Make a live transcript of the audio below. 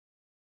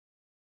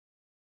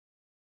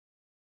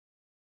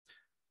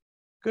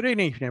Good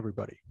evening,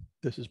 everybody.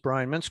 This is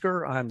Brian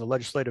Minsker. I'm the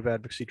Legislative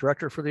Advocacy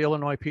Director for the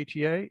Illinois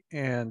PTA,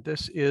 and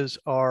this is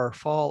our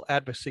Fall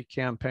Advocacy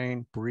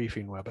Campaign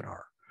briefing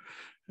webinar.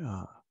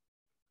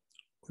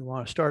 We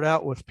want to start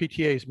out with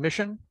PTA's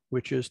mission,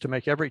 which is to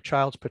make every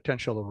child's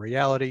potential a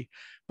reality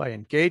by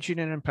engaging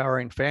and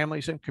empowering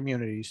families and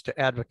communities to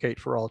advocate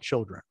for all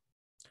children.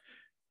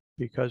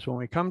 Because when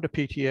we come to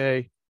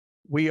PTA,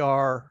 we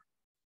are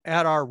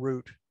at our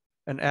root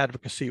an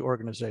advocacy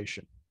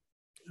organization.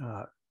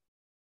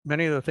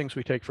 Many of the things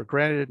we take for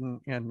granted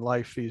in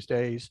life these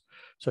days,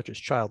 such as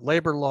child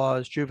labor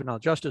laws, juvenile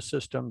justice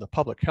system, the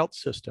public health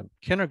system,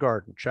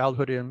 kindergarten,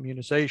 childhood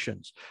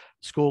immunizations,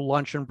 school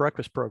lunch and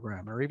breakfast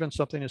program, or even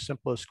something as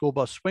simple as school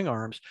bus swing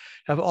arms,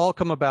 have all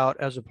come about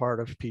as a part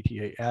of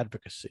PTA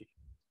advocacy.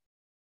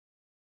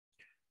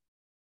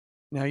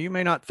 Now, you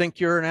may not think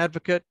you're an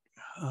advocate.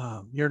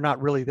 You're not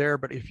really there,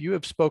 but if you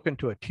have spoken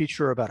to a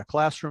teacher about a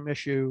classroom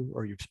issue,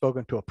 or you've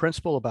spoken to a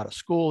principal about a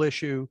school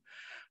issue,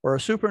 or a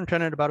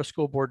superintendent about a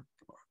school board,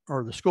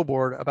 or the school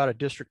board about a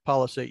district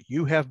policy,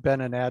 you have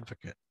been an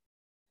advocate.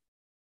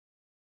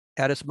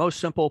 At its most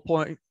simple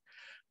point,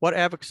 what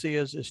advocacy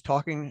is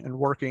talking and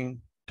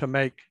working to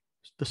make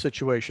the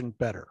situation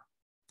better.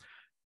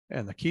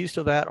 And the keys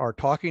to that are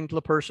talking to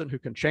the person who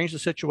can change the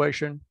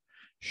situation,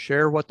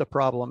 share what the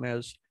problem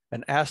is,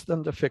 and ask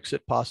them to fix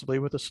it, possibly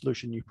with a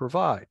solution you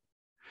provide.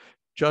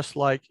 Just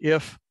like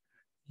if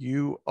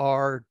you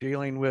are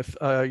dealing with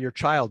your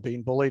child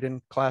being bullied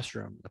in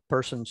classroom, the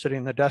person sitting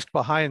in the desk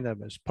behind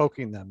them is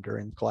poking them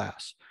during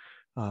class.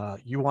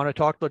 You want to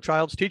talk to the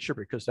child's teacher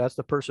because that's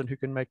the person who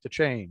can make the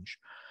change.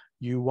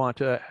 You want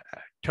to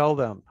tell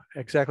them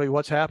exactly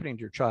what's happening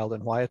to your child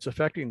and why it's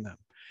affecting them.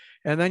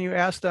 And then you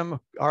ask them,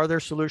 are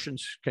there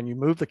solutions? Can you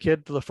move the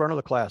kid to the front of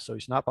the class so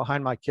he's not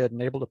behind my kid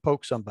and able to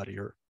poke somebody?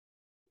 Or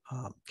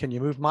can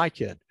you move my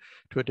kid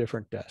to a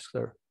different desk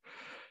there?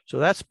 So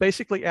that's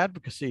basically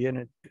advocacy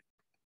in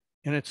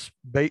its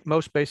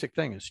most basic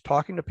thing, is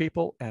talking to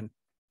people and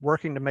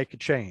working to make a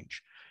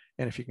change.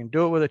 And if you can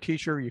do it with a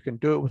teacher, you can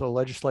do it with a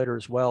legislator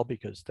as well,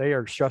 because they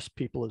are just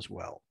people as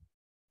well.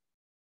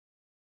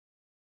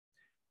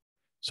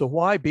 So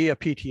why be a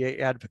PTA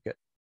advocate?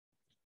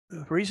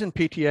 The reason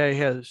PTA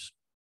has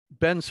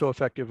been so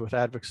effective with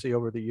advocacy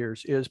over the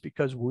years is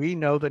because we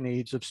know the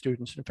needs of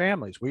students and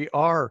families. We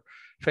are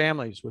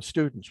families with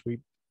students. We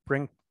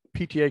bring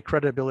PTA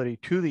credibility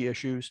to the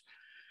issues.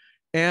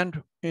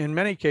 And in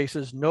many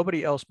cases,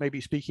 nobody else may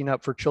be speaking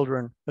up for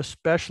children,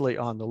 especially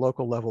on the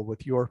local level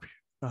with your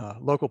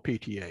local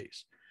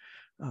PTAs.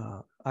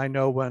 I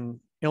know when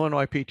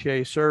Illinois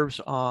PTA serves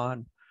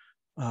on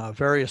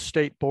various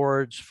state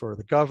boards for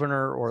the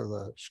governor or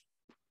the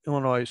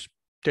Illinois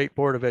State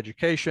Board of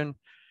Education,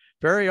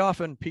 very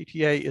often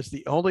PTA is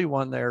the only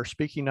one there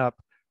speaking up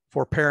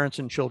for parents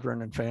and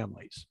children and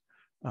families.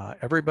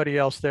 Everybody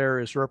else there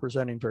is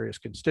representing various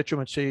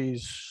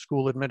constituencies,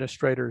 school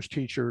administrators,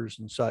 teachers,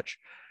 and such.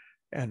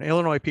 And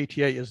Illinois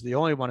PTA is the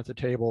only one at the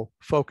table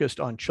focused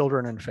on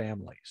children and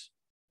families.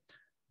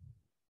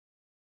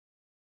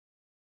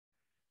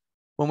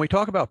 When we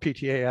talk about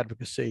PTA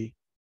advocacy,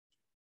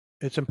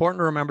 it's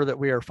important to remember that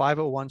we are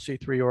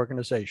 501c3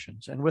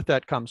 organizations, and with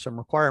that comes some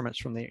requirements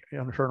from the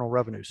Internal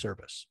Revenue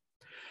Service.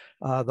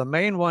 The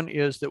main one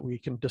is that we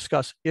can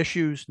discuss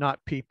issues, not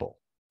people.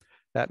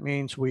 That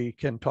means we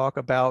can talk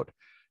about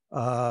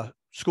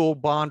school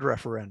bond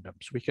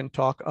referendums. We can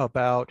talk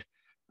about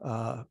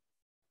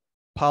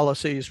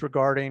policies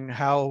regarding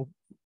how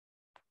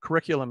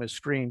curriculum is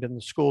screened in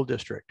the school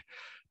district,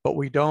 but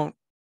we don't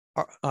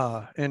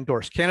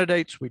endorse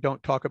candidates. We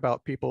don't talk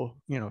about people,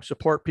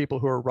 support people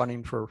who are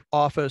running for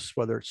office,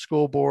 whether it's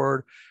school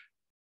board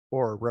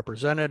or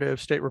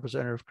representative, state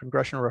representative,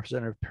 congressional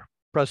representative,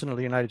 president of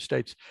the United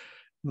States.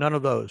 None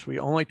of those. We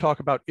only talk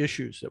about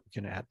issues that we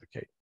can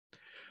advocate.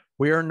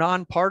 We are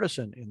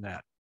nonpartisan in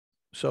that,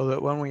 so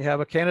that when we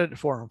have a candidate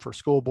forum for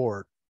school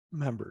board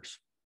members,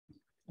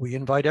 we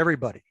invite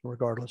everybody,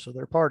 regardless of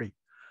their party.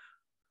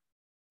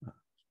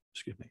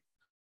 Excuse me.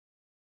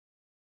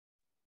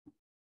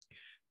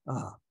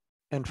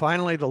 And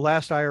finally, the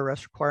last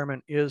IRS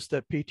requirement is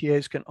that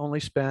PTAs can only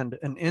spend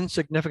an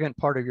insignificant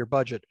part of your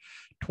budget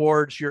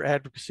towards your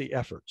advocacy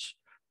efforts.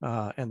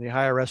 And the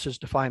IRS has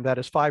defined that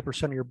as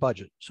 5% of your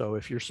budget. So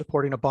if you're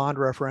supporting a bond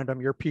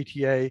referendum, your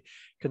PTA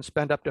can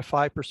spend up to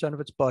 5% of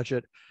its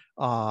budget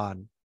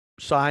on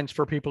signs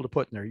for people to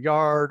put in their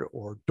yard,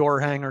 or door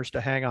hangers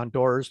to hang on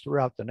doors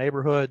throughout the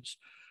neighborhoods,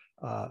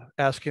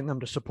 asking them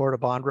to support a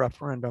bond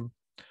referendum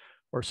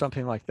or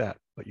something like that.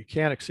 But you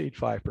can't exceed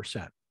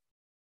 5%.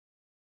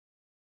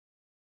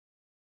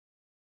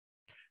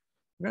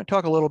 We're going to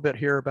talk a little bit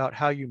here about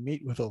how you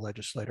meet with a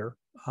legislator.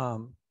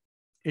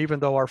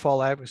 Even though our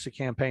fall advocacy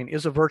campaign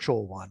is a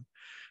virtual one,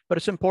 but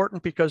it's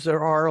important because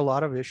there are a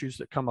lot of issues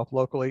that come up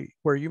locally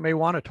where you may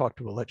want to talk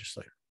to a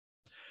legislator.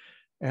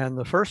 And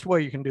the first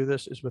way you can do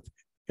this is with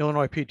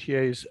Illinois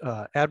PTA's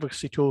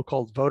advocacy tool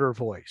called Voter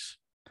Voice.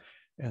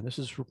 And this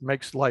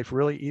makes life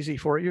really easy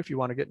for you if you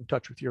want to get in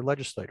touch with your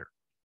legislator.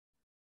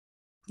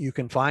 You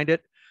can find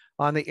it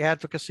on the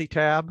Advocacy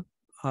tab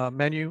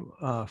menu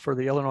for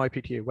the Illinois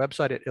PTA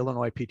website at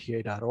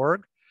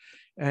illinoispta.org.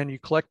 And you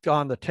click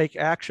on the Take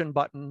Action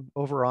button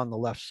over on the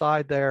left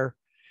side there,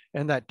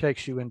 and that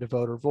takes you into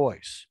Voter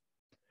Voice.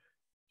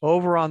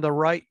 Over on the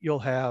right, you'll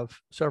have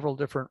several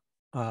different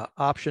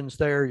options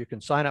there. You can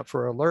sign up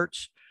for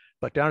alerts,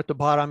 but down at the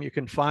bottom, you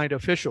can find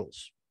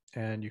officials,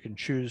 and you can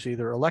choose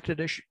either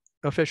elected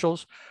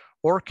officials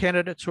or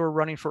candidates who are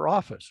running for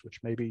office, which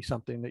may be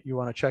something that you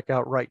want to check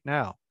out right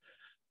now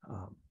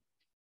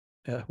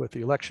with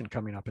the election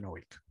coming up in a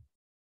week.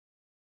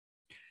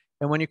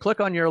 And when you click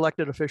on your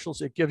elected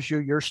officials, it gives you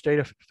your state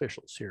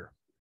officials here.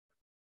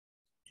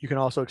 You can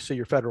also see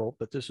your federal,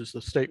 but this is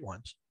the state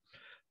ones.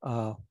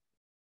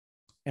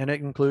 And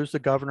it includes the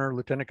governor,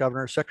 lieutenant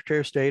governor,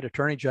 secretary of state,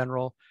 attorney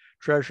general,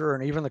 treasurer,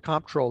 and even the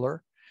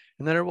comptroller.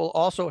 And then it will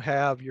also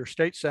have your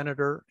state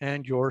senator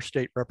and your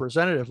state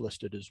representative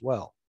listed as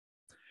well.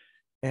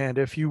 And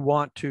if you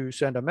want to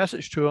send a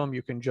message to them,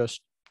 you can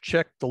just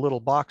check the little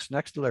box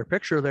next to their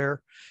picture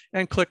there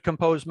and click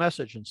compose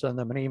message and send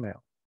them an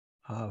email.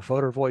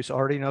 Voter Voice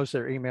already knows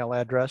their email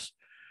address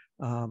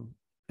and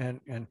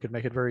could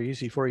make it very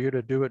easy for you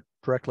to do it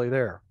directly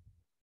there.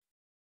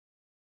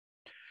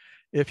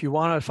 If you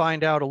want to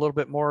find out a little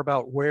bit more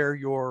about where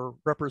your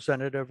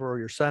representative or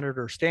your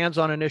senator stands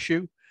on an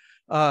issue,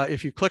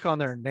 if you click on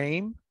their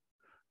name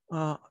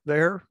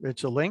there,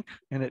 it's a link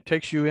and it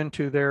takes you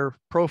into their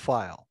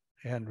profile.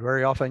 And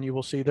very often you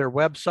will see their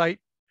website,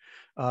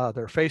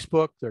 their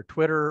Facebook, their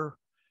Twitter.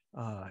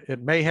 It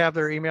may have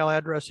their email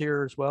address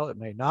here as well. It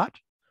may not.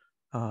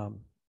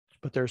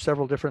 But there are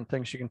several different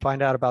things you can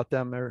find out about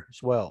them there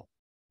as well.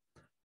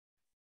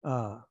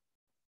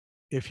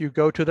 If you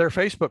go to their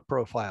Facebook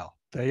profile,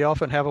 they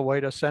often have a way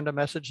to send a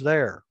message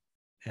there.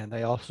 And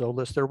they also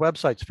list their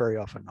websites very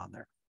often on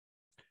there.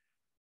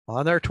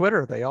 On their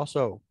Twitter, they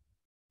also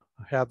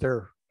have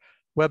their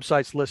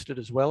websites listed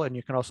as well. And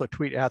you can also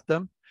tweet at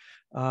them.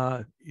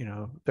 You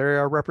know, there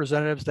are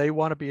representatives, they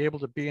want to be able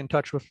to be in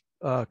touch with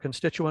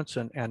constituents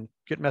and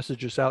get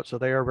messages out. So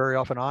they are very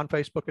often on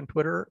Facebook and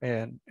Twitter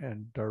and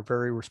are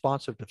very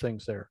responsive to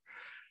things there.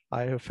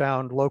 I have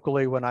found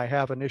locally when I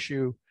have an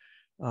issue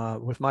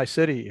with my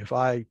city, if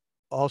I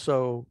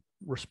also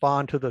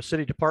respond to the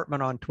city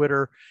department on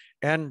Twitter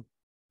and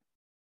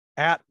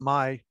at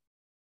my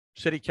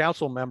city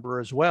council member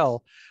as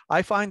well,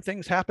 I find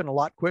things happen a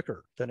lot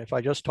quicker than if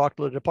I just talk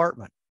to the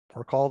department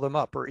or call them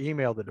up or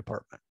email the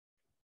department.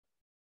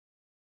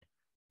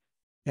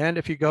 And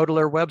if you go to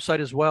their website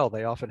as well,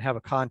 they often have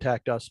a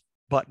contact us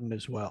button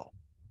as well.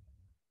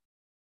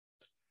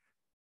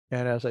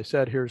 And as I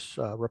said, here's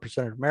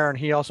Representative Marin.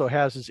 He also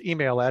has his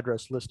email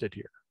address listed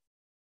here.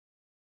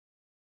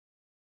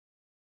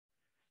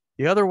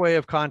 The other way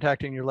of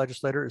contacting your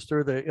legislator is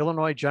through the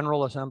Illinois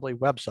General Assembly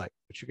website,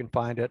 which you can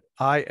find at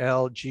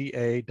ilga.gov.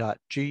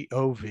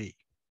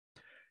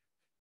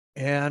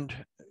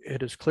 And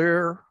it is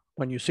clear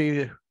when you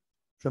see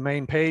the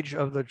main page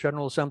of the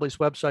General Assembly's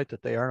website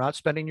that they are not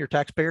spending your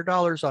taxpayer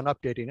dollars on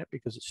updating it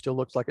because it still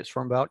looks like it's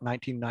from about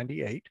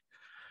 1998.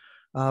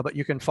 But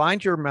you can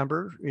find your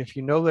members if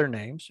you know their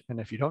names. And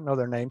if you don't know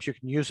their names, you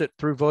can use it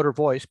through Voter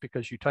Voice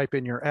because you type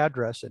in your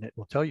address and it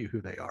will tell you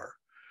who they are.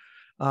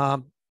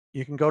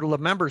 You can go to the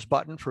members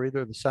button for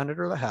either the Senate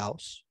or the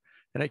House,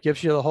 and it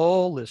gives you the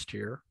whole list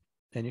here.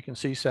 And you can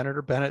see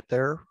Senator Bennett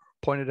there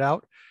pointed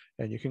out,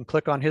 and you can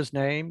click on his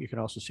name. You can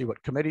also see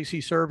what committees he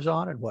serves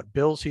on and what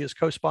bills he is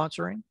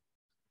co-sponsoring.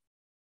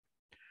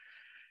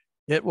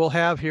 It will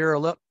have here a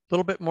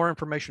little bit more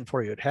information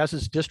for you. It has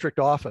his district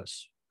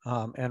office.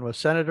 And with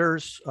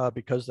senators,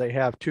 because they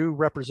have 2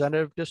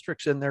 representative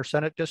districts in their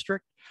Senate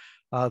district,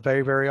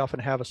 they very often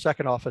have a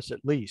second office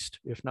at least,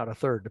 if not a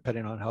third,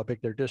 depending on how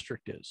big their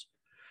district is.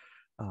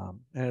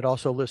 And it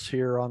also lists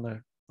here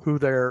on who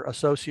their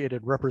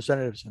associated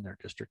representatives in their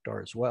district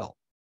are as well.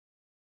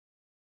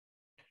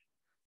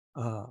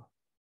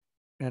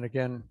 And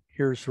again,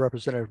 here's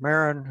Representative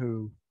Marin,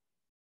 who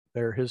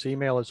his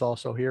email is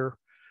also here.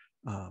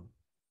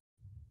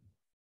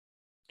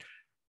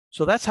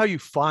 So that's how you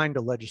find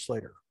a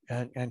legislator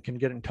and can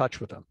get in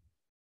touch with them.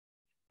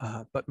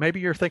 But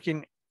maybe you're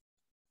thinking,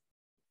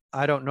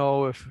 I don't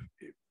know if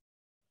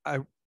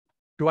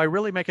do I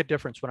really make a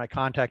difference when I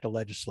contact a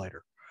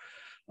legislator?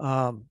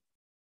 And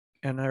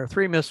there are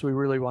 3 myths we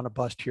really want to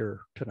bust here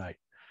tonight.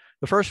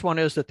 The first one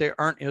is that they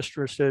aren't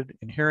interested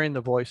in hearing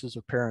the voices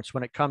of parents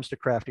when it comes to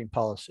crafting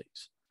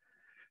policies.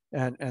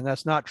 And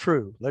that's not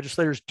true.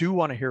 Legislators do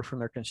want to hear from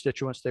their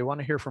constituents. They want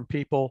to hear from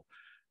people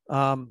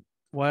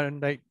when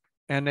they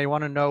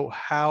want to know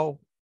how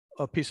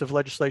a piece of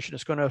legislation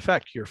is going to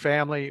affect your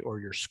family or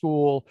your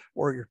school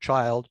or your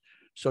child.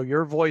 So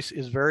your voice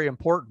is very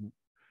important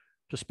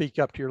to speak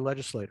up to your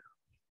legislator.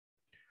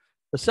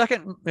 The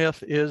second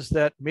myth is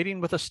that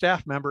meeting with a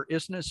staff member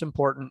isn't as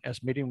important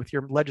as meeting with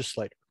your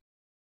legislator.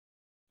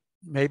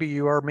 Maybe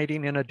you are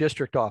meeting in a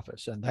district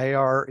office and they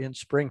are in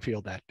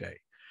Springfield that day.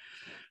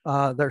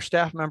 Their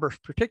staff members,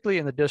 particularly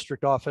in the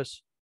district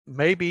office,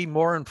 may be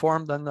more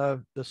informed than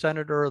the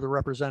senator or the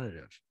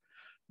representative.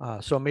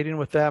 So meeting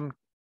with them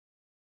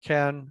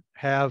can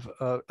have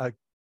a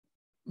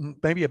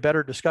maybe a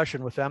better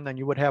discussion with them than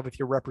you would have with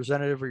your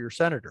representative or your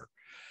senator.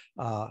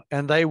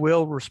 And they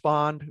will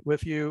respond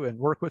with you and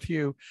work with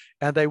you,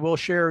 and they will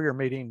share your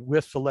meeting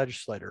with the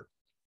legislator.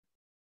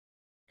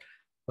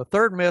 The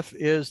third myth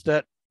is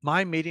that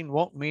my meeting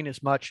won't mean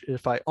as much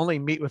if I only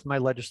meet with my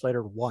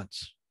legislator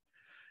once.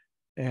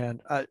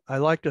 And I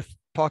like to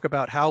talk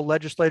about how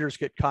legislators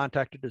get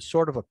contacted as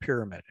sort of a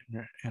pyramid.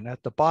 And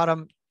at the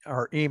bottom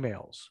are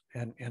emails.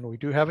 And we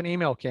do have an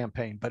email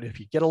campaign, but if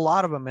you get a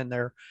lot of them in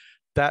there,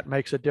 that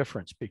makes a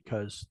difference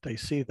because they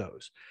see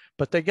those.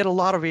 But they get a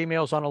lot of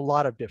emails on a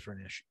lot of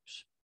different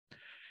issues.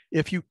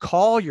 If you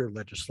call your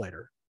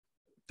legislator,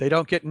 they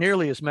don't get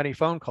nearly as many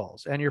phone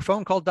calls. And your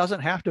phone call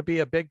doesn't have to be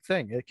a big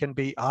thing. It can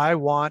be, I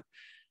want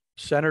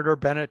Senator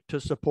Bennett to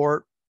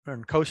support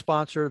and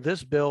co-sponsor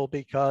this bill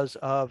because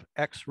of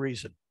X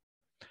reason.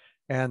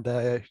 And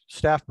the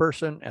staff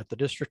person at the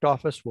district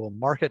office will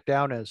mark it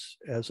down as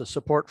a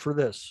support for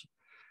this.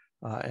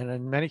 And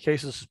in many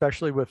cases,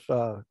 especially with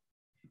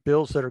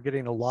bills that are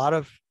getting a lot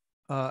of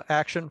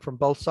action from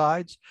both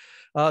sides,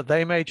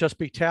 they may just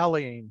be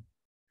tallying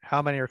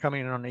how many are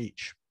coming in on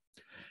each.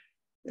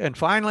 And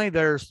finally,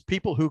 there's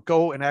people who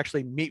go and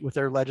actually meet with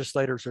their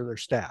legislators or their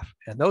staff.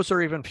 And those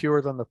are even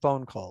fewer than the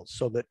phone calls.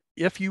 So that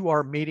if you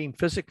are meeting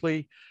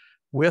physically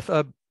with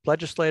a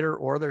legislator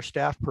or their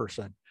staff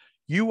person,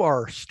 you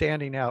are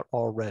standing out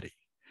already.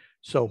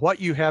 So what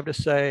you have to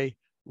say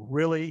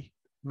really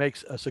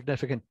makes a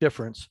significant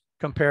difference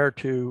compared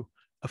to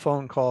a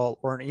phone call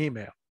or an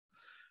email.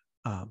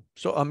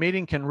 So a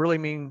meeting can really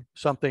mean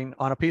something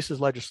on a piece of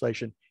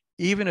legislation,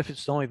 even if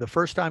it's only the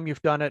first time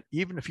you've done it,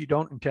 even if you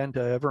don't intend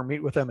to ever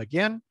meet with them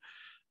again,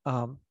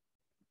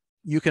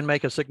 you can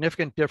make a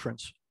significant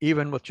difference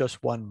even with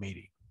just one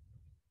meeting.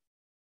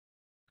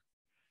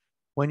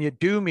 When you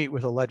do meet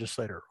with a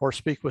legislator or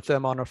speak with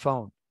them on a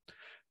phone,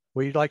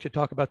 we'd like to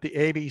talk about the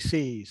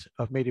ABCs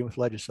of meeting with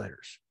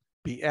legislators.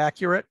 Be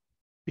accurate,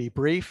 be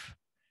brief,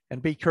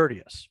 and be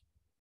courteous.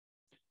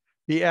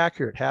 Be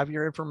accurate, have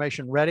your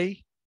information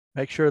ready,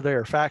 make sure they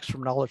are facts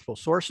from knowledgeable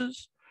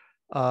sources.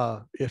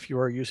 If you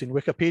are using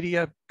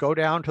Wikipedia, go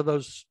down to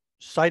those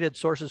cited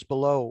sources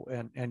below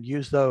and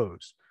use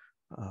those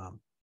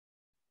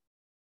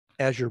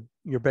as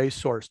your base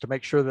source to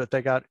make sure that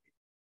they got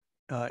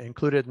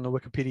included in the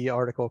Wikipedia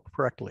article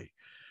correctly.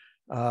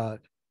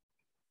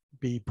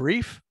 Be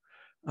brief.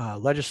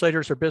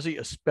 Legislators are busy,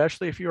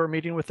 especially if you are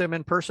meeting with them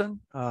in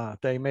person.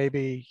 They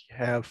maybe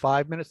have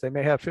 5 minutes, they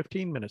may have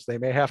 15 minutes, they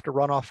may have to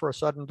run off for a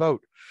sudden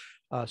vote.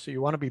 So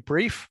you want to be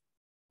brief,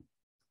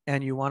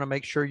 and you want to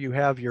make sure you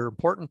have your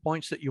important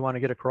points that you want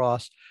to get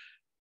across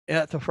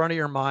at the front of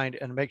your mind,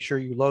 and make sure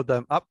you load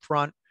them up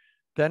front,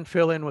 then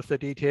fill in with the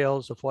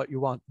details of what you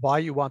want, why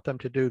you want them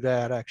to do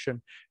that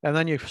action. And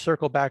then you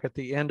circle back at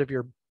the end of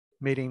your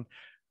meeting,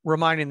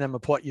 reminding them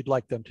of what you'd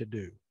like them to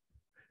do.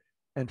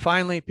 And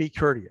finally, be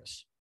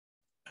courteous.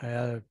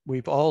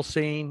 We've all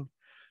seen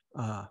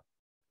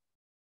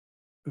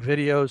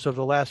videos of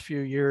the last few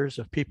years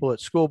of people at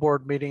school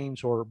board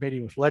meetings or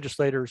meeting with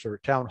legislators or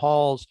town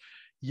halls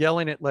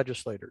yelling at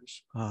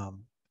legislators.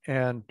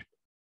 And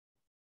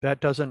that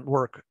doesn't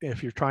work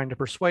if you're trying to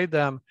persuade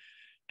them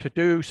to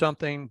do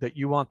something that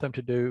you want them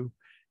to do,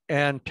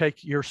 and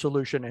take your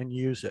solution and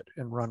use it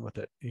and run with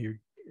it.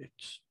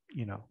 It's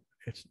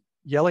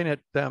yelling at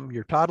them.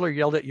 Your toddler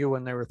yelled at you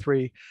when they were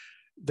 3.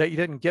 That you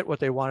didn't get what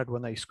they wanted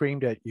when they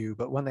screamed at you,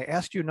 but when they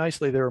asked you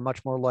nicely, they were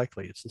much more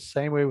likely. It's the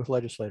same way with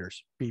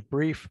legislators. Be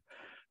brief,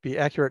 be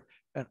accurate,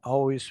 and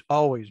always,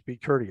 always be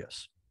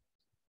courteous.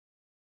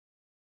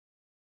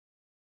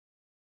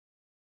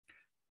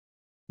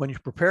 When you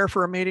prepare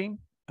for a meeting,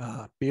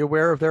 be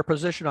aware of their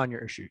position on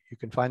your issue. You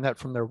can find that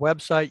from their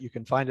website. You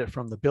can find it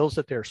from the bills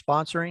that they're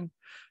sponsoring.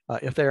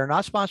 If they are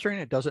not sponsoring,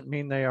 it doesn't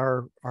mean they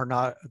are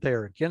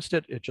against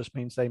it. It just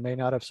means they may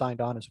not have signed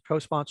on as a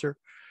co-sponsor.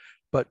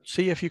 But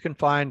see if you can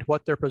find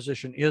what their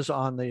position is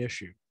on the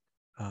issue.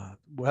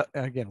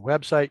 Again,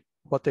 website,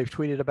 what they've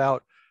tweeted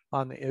about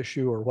on the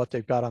issue or what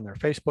they've got on their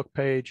Facebook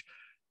page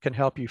can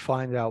help you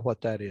find out what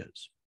that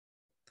is.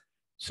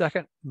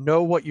 Second,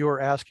 know what you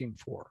are asking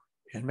for.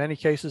 In many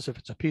cases, if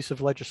it's a piece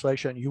of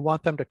legislation, you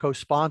want them to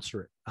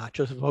co-sponsor it, not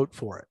just vote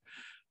for it.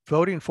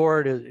 Voting for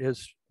it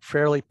is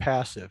fairly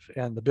passive,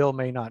 and the bill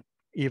may not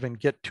even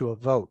get to a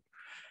vote.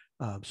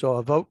 So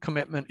a vote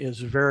commitment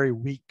is a very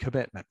weak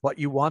commitment. What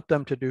you want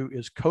them to do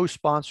is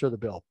co-sponsor the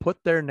bill,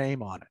 put their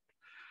name on it.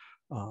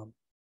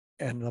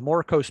 And the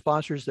more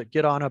co-sponsors that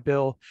get on a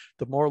bill,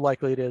 the more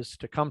likely it is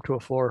to come to a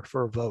floor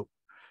for a vote.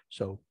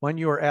 So when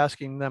you are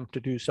asking them to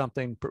do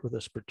something with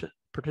this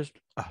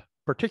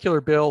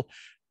particular bill,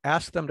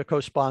 ask them to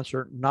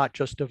co-sponsor, not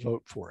just to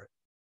vote for it.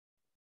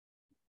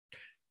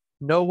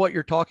 Know what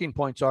your talking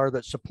points are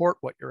that support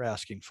what you're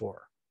asking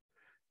for.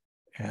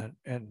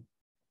 And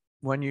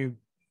when you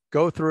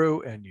go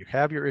through and you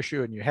have your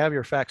issue and you have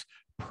your facts,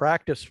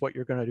 practice what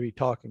you're going to be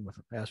talking with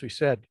them. As we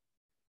said,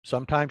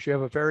 sometimes you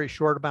have a very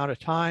short amount of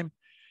time.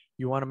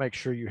 You want to make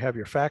sure you have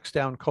your facts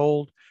down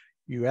cold.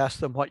 You ask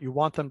them what you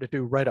want them to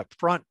do right up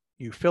front.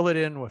 you fill it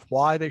in with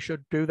why they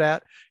should do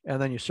that,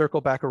 and then you circle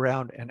back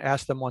around and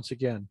ask them once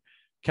again,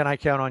 can I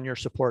count on your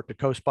support to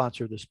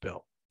co-sponsor this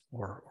bill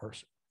or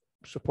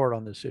support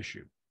on this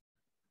issue?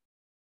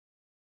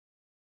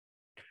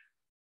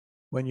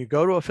 When you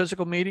go to a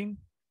physical meeting,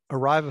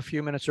 arrive a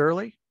few minutes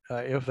early.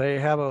 If they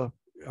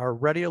are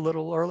ready a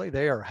little early,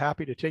 they are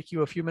happy to take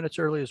you a few minutes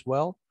early as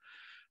well.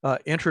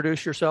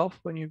 Introduce yourself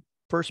when you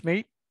first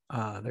meet.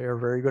 They are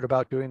very good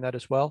about doing that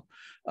as well.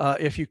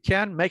 If you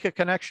can, make a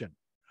connection.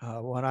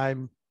 When I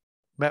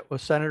met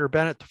with Senator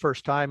Bennett the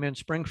first time in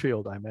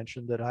Springfield, I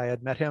mentioned that I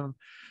had met him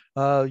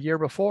a year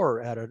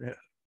before at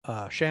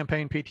a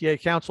Champaign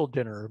PTA Council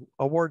dinner,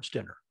 awards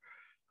dinner.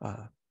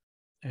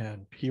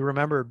 And he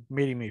remembered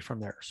meeting me from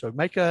there. So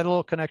make a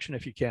little connection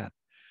if you can.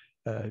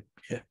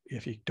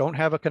 If you don't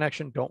have a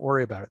connection, don't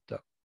worry about it though.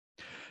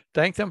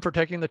 Thank them for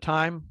taking the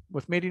time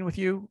with meeting with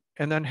you,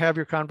 and then have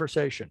your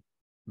conversation.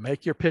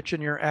 Make your pitch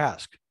and your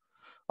ask.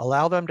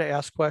 Allow them to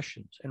ask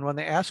questions. And when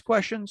they ask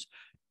questions,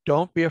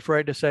 don't be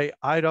afraid to say,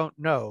 I don't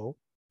know,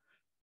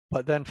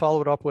 but then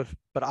follow it up with,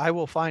 but I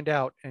will find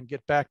out and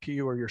get back to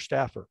you or your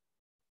staffer.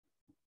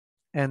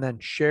 And then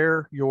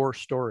share your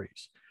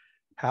stories.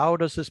 How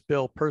does this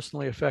bill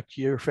personally affect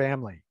your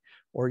family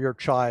or your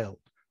child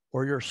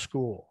or your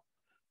school?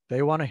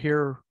 They want to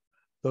hear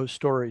those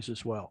stories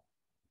as well.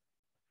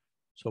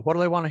 So what do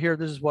they want to hear?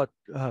 This is what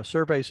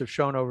surveys have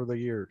shown over the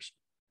years.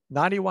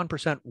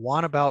 91%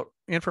 want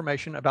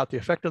information about the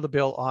effect of the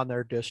bill on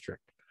their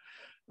district.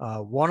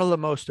 One of the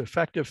most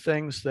effective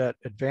things that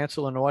Advance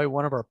Illinois,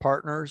 one of our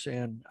partners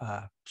in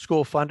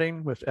school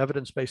funding with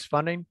evidence-based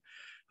funding,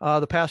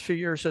 the past few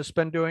years has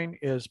been doing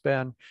is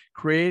been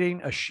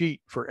creating a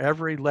sheet for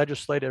every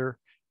legislator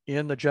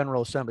in the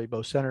General Assembly,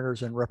 both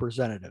senators and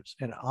representatives.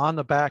 And on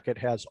the back, it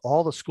has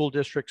all the school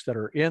districts that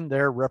are in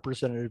their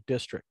representative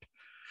district.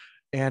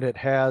 And it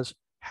has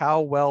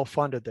how well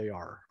funded they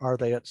are. Are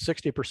they at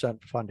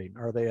 60% funding?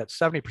 Are they at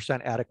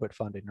 70% adequate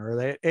funding? Or are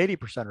they at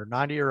 80% or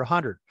 90 or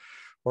 100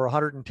 or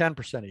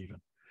 110%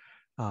 even?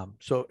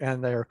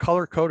 And they're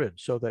color coded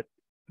so that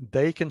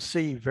they can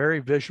see very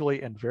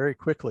visually and very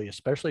quickly,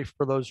 especially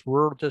for those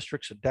rural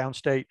districts and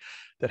downstate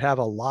that have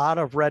a lot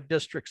of red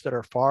districts that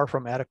are far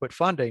from adequate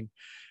funding.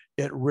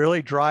 It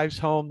really drives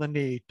home the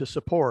need to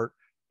support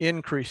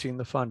increasing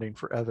the funding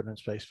for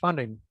evidence-based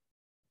funding,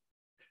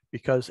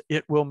 because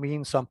it will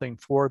mean something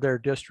for their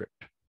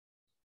district.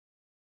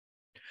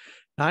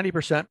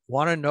 90%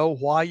 want to know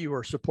why you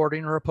are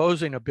supporting or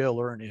opposing a bill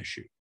or an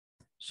issue.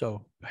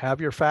 So have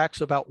your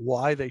facts about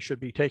why they should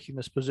be taking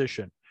this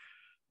position.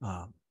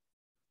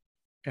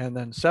 And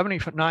then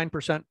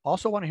 79%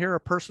 also want to hear a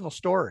personal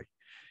story.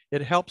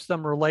 It helps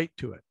them relate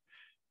to it.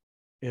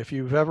 If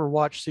you've ever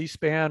watched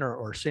C-SPAN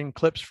or seen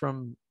clips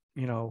from,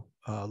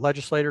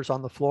 legislators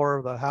on the floor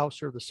of the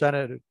House or the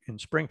Senate in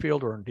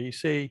Springfield or in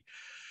DC,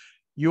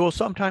 you will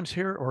sometimes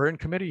hear, or in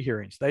committee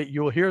hearings,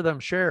 you will hear them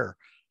share,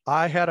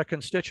 I had a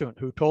constituent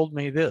who told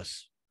me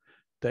this.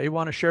 They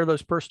want to share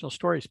those personal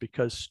stories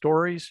because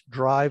stories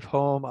drive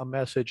home a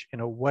message in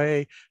a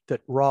way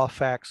that raw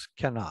facts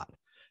cannot.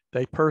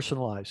 They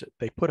personalize it.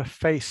 They put a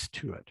face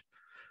to it.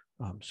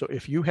 So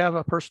if you have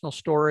a personal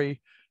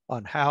story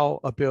on how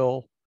a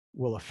bill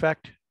will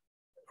affect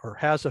or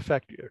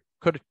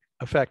could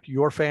affect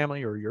your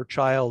family or your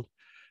child,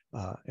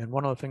 and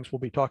one of the things we'll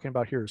be talking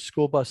about here is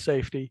school bus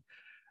safety,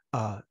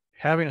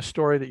 having a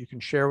story that you can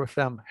share with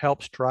them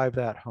helps drive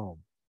that home.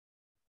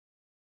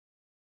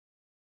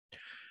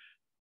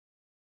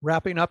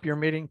 Wrapping up your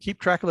meeting, keep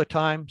track of the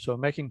time. So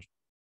make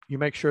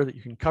sure that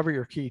you can cover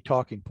your key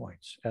talking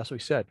points. As we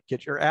said,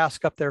 get your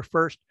ask up there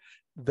first,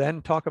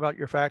 then talk about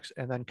your facts,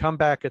 and then come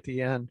back at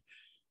the end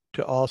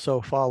to also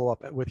follow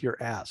up with your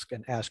ask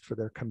and ask for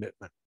their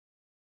commitment.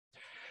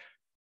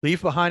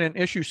 Leave behind an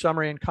issue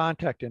summary and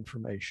contact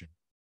information.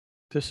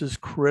 This is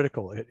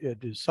critical. It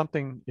is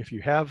something, if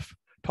you have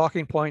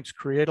talking points,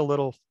 create a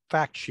little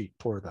fact sheet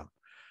for them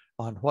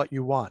on what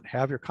you want.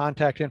 Have your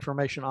contact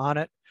information on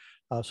it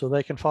so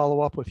they can follow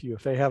up with you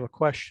if they have a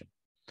question.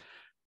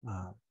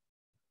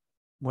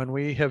 When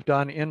we have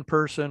done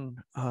in-person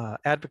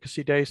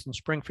advocacy days in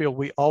Springfield,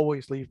 we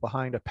always leave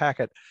behind a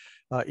packet,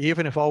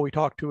 even if all we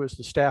talk to is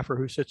the staffer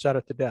who sits out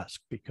at the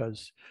desk,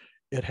 because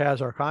it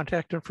has our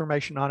contact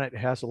information on it. It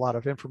has a lot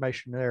of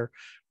information there.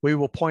 We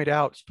will point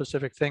out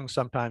specific things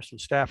sometimes to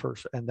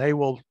staffers, and they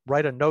will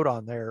write a note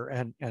on there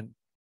and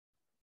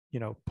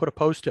put a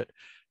post-it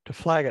to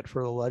flag it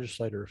for the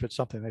legislator if it's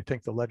something they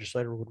think the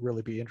legislator would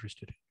really be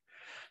interested in.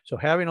 So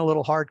having a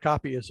little hard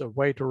copy is a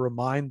way to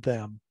remind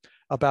them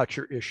about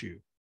your issue.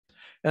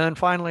 And then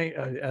finally,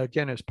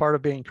 again, as part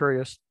of being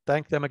curious,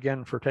 thank them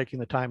again for taking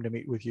the time to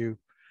meet with you.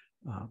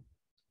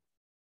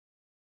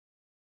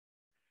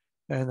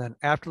 And then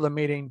after the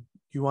meeting,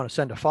 you want to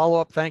send a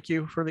follow-up thank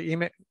you for the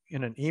email.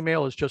 In an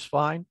email is just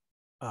fine.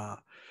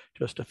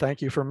 Just to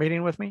thank you for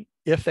meeting with me.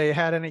 If they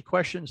had any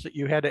questions that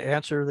you had to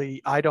answer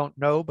I don't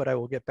know, but I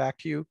will get back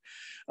to you,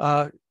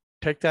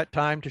 take that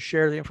time to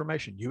share the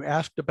information. You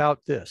asked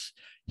about this.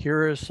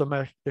 Here is some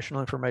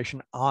additional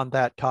information on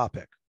that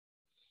topic.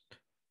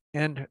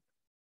 And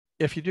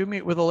if you do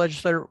meet with a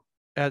legislator,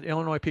 at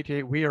Illinois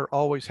PTA, we are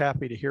always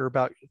happy to hear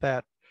about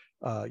that.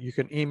 You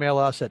can email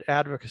us at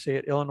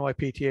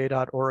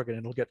advocacy@illinoispta.org and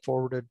it'll get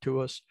forwarded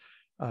to us.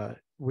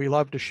 We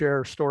love to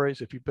share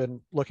stories. If you've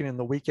been looking in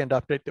the weekend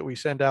update that we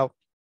send out,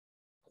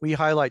 we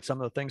highlight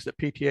some of the things that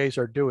PTAs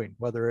are doing,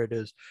 whether it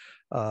is,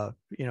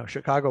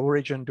 Chicago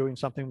region doing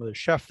something with a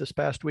chef this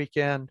past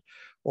weekend,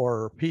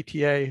 or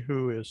PTA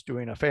who is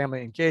doing a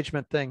family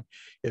engagement thing.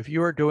 If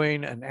you are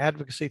doing an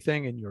advocacy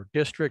thing in your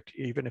district,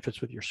 even if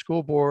it's with your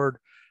school board,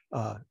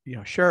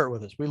 share it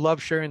with us. We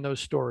love sharing those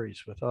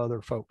stories with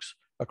other folks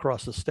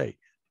across the state.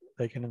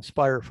 They can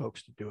inspire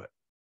folks to do it.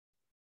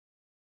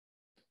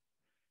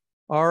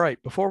 All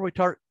right, before we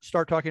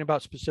start talking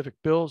about specific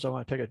bills, I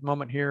want to take a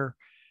moment here.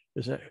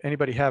 Does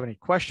anybody have any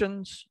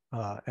questions,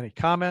 any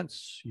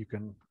comments? You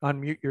can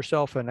unmute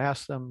yourself and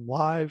ask them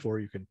live, or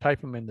you can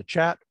type them in the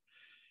chat.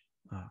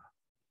 And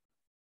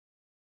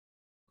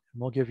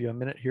we'll give you a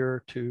minute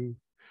here to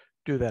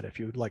do that if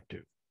you would like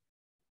to.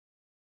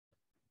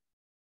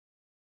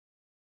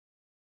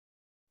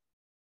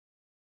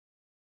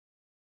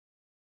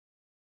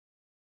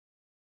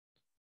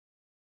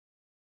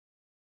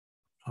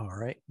 All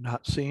right,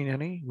 not seeing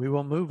any. We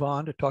will move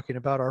on to talking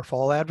about our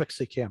fall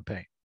advocacy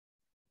campaign.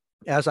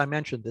 As I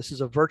mentioned, this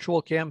is a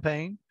virtual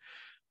campaign.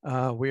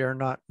 We are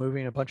not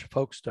moving a bunch of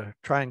folks to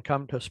try and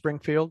come to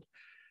Springfield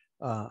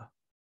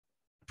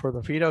for the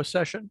veto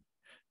session.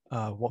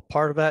 What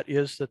part of that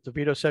is that the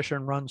veto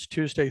session runs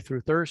Tuesday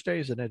through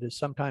Thursdays, and it is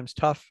sometimes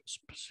tough,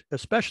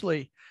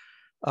 especially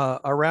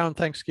around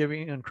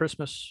Thanksgiving and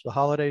Christmas, the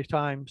holiday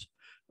times,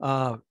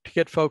 to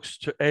get folks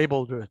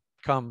able to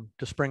come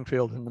to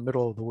Springfield in the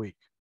middle of the week.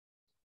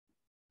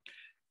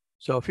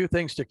 So a few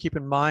things to keep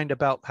in mind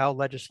about how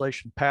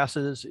legislation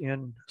passes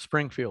in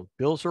Springfield.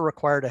 Bills are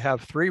required to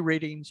have 3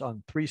 readings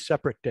on 3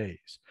 separate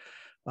days.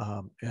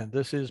 And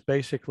this is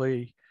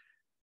basically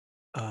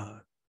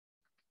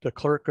the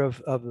clerk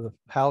of the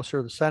House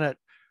or the Senate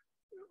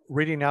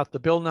reading out the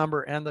bill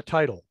number and the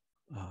title.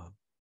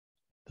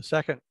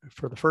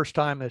 For the first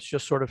time, it's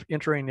just sort of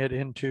entering it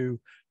into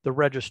the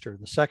register.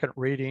 The second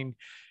reading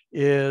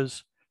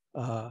is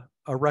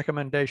a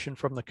recommendation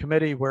from the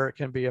committee where it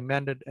can be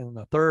amended, and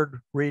the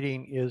third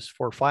reading is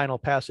for final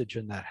passage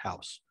in that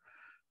House.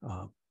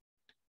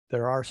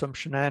 There are some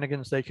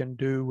shenanigans they can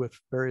do with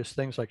various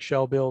things like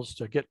shell bills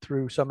to get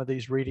through some of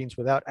these readings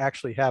without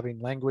actually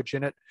having language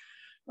in it,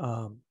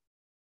 so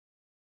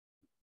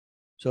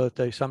that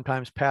they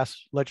sometimes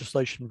pass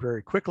legislation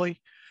very quickly.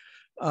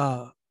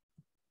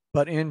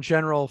 But in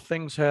general,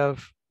 things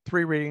have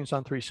 3 readings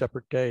on 3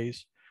 separate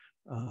days.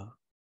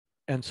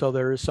 And so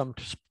there is some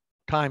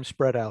time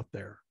spread out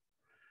there.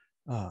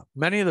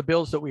 Many of the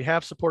bills that we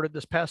have supported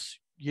this past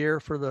year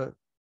for the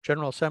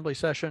General Assembly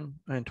session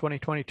in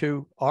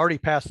 2022 already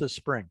passed this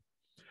spring.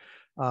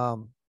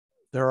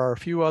 There are a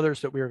few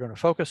others that we are going to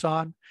focus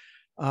on.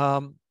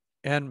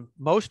 And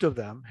most of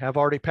them have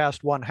already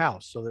passed one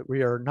House, so that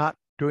we are not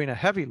doing a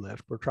heavy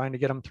lift. We're trying to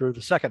get them through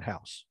the second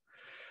House,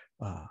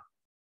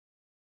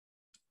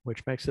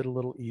 which makes it a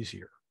little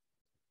easier.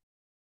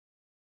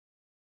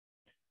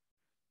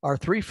 Our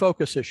 3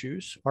 focus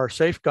issues are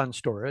safe gun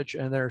storage,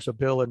 and there's a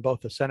bill in both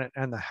the Senate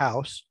and the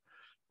House.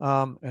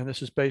 And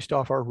this is based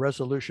off our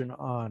resolution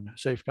on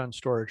safe gun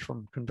storage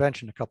from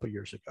convention a couple of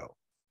years ago.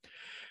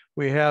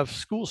 We have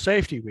school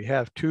safety. We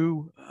have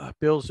 2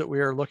 bills that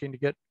we are looking to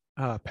get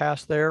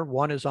passed there.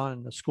 One is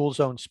on the school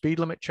zone speed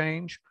limit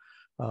change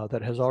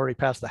that has already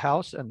passed the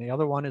House, and the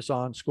other one is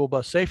on school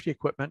bus safety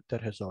equipment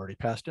that has already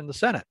passed in the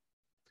Senate.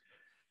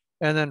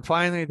 And then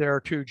finally, there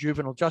are 2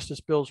 juvenile justice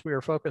bills we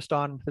are focused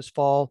on this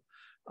fall.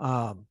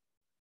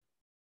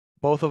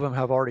 Both of them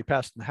have already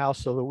passed in the House,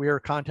 so that we are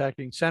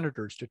contacting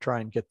senators to try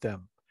and get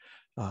them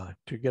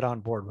to get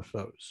on board with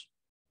those.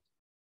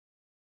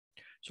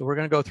 So we're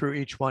going to go through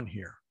each one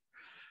here.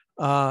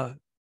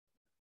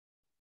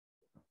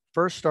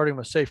 First, starting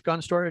with safe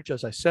gun storage,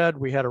 as I said,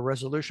 we had a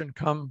resolution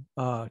come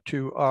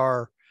to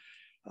our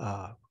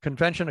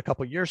convention a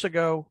couple years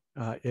ago.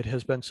 It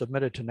has been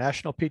submitted to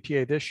National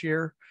PTA this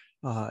year.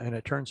 And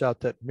it turns out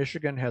that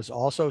Michigan has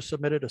also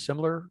submitted a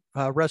similar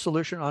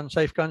resolution on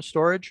safe gun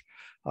storage.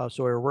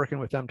 So we're working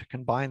with them to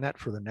combine that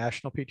for the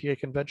National PTA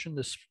Convention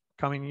this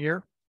coming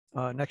year,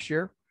 next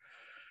year.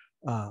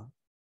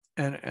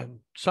 And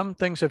some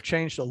things have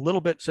changed a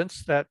little bit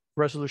since that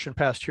resolution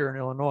passed here in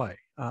Illinois.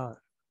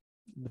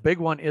 The big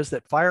one is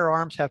that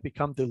firearms have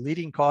become the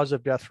leading cause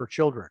of death for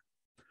children.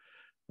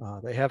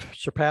 They have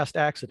surpassed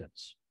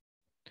accidents.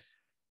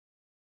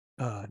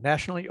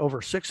 Nationally,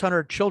 over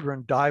 600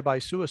 children die by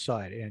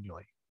suicide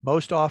annually.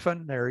 Most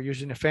often, they're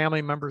using a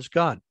family member's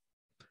gun.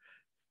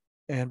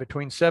 And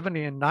between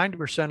 70 and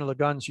 90% of the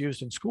guns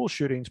used in school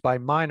shootings by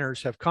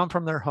minors have come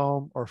from their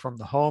home or from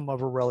the home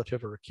of a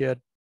relative or a kid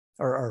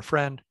or a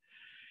friend.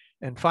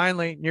 And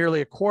finally,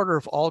 nearly a quarter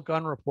of all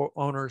gun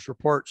owners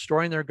report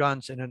storing their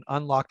guns in an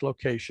unlocked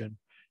location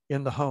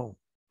in the home.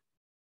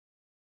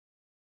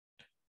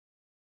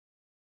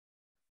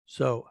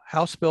 So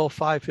House Bill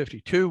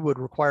 552 would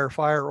require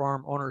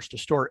firearm owners to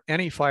store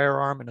any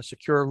firearm in a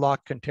secure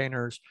locked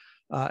containers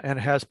and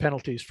has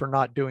penalties for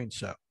not doing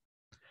so.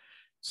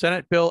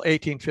 Senate Bill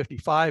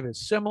 1855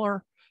 is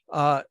similar,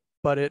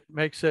 but it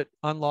makes it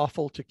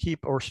unlawful to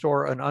keep or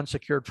store an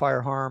unsecured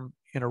firearm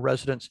in a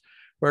residence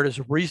where it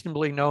is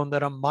reasonably known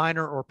that a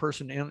minor or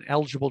person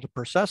ineligible to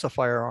possess a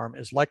firearm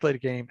is likely to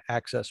gain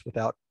access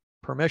without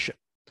permission.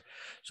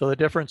 So the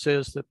difference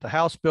is that the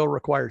House bill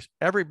requires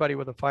everybody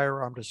with a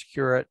firearm to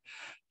secure it.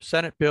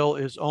 Senate bill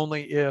is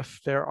only if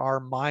there are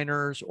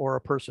minors or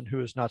a person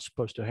who is not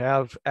supposed to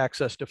have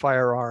access to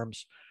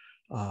firearms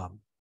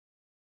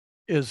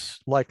is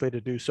likely to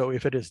do so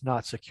if it is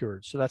not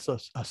secured. So that's a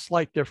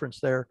slight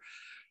difference there.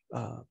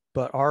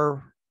 But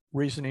our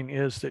reasoning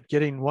is that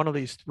getting one of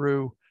these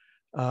through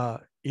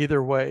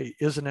either way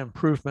is an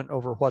improvement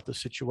over what the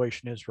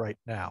situation is right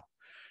now.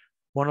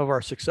 One of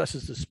our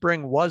successes this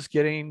spring was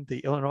getting the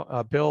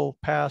Illinois bill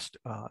passed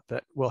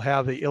that will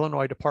have the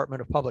Illinois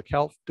Department of Public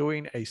Health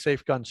doing a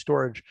safe gun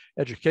storage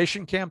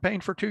education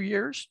campaign for 2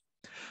 years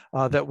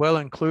that will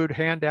include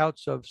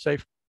handouts of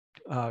safe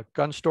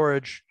gun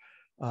storage,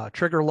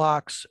 trigger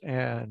locks,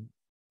 and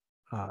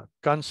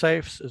gun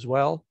safes as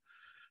well.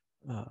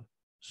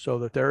 So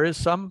that there is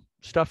some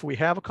stuff we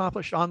have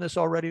accomplished on this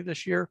already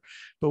this year,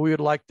 but we would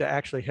like to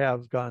actually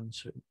have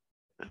guns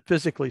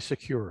physically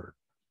secured.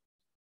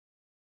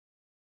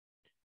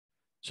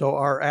 So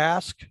our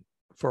ask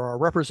for our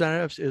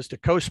representatives is to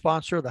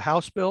co-sponsor the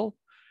House bill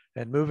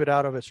and move it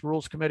out of its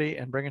Rules Committee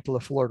and bring it to the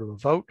floor to a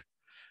vote.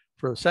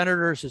 For the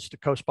senators, is to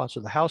co-sponsor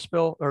the House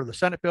bill or the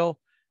Senate bill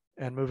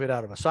and move it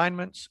out of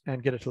assignments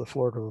and get it to the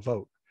floor to a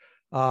vote.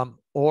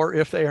 Or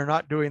if they are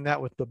not doing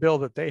that with the bill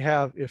that they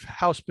have, if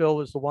House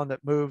bill is the one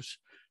that moves,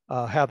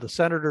 have the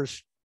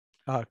senators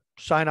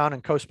sign on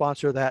and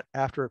co-sponsor that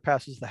after it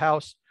passes the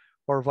House,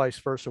 or vice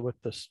versa with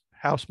the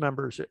House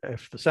members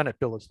if the Senate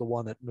bill is the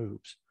one that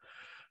moves.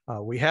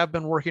 We have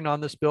been working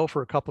on this bill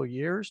for a couple of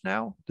years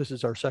now. This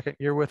is our second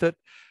year with it.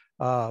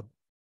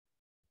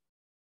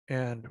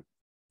 And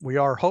we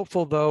are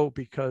hopeful, though,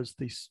 because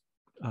these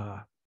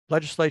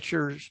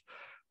legislatures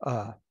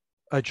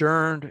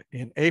adjourned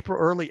in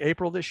early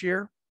April this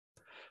year.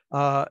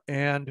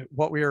 And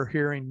what we are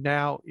hearing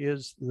now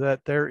is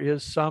that there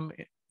is some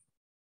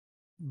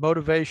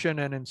motivation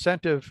and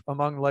incentive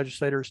among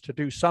legislators to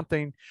do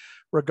something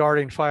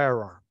regarding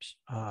firearms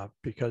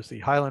because the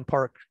Highland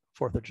Park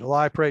 4th of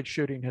July parade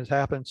shooting has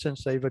happened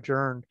since they've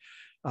adjourned.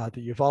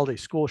 The Uvalde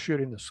school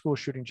shooting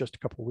just a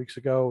couple of weeks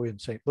ago in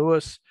St.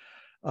 Louis,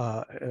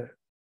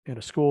 in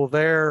a school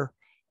there,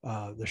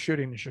 the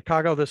shooting in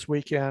Chicago this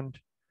weekend.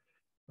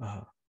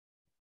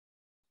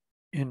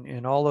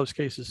 In all those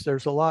cases,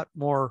 there's a lot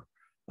more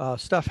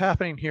stuff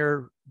happening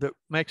here that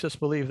makes us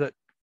believe that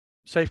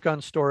safe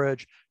gun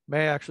storage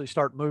may actually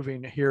start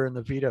moving here in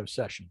the veto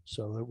session.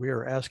 So that we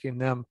are asking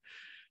them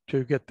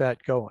to get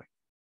that going.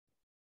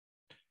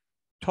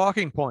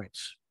 Talking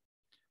points.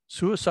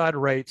 Suicide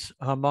rates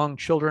among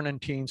children and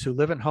teens who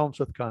live in homes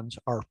with guns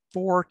are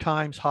 4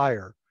 times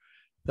higher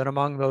than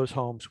among those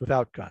homes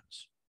without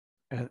guns.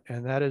 And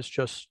that is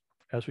just,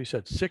 as we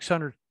said,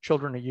 600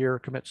 children a year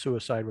commit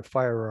suicide with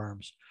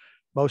firearms,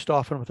 most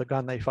often with a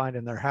gun they find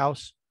in their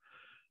house.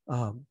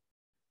 And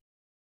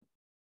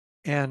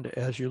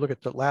as you look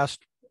at the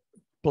last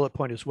bullet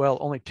point as well,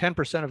 only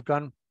 10% of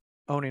gun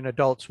owning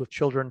adults with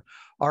children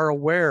are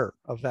aware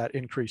of that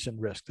increase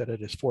in risk, that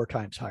it is 4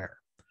 times higher.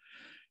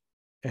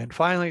 And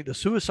finally, the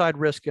suicide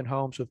risk in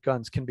homes with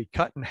guns can be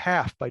cut in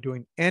half by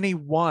doing any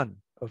one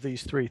of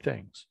these 3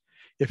 things.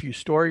 If you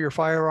store your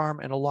firearm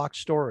in a locked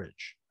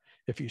storage,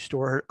 if you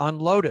store it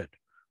unloaded,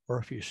 or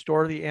if you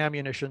store the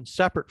ammunition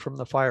separate from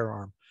the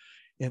firearm,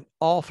 in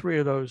all 3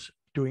 of those,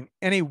 doing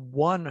any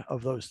one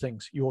of those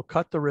things, you will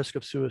cut the risk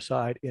of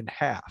suicide in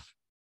half.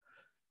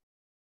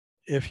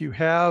 If you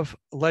have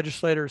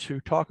legislators who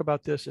talk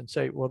about this and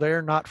say, well,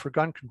 they're not for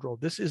gun control,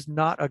 this is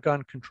not a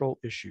gun control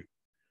issue.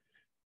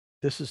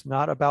 This is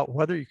not about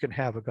whether you can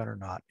have a gun or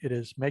not. It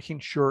is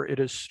making sure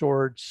it is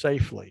stored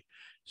safely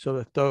so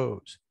that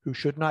those who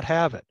should not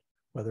have it,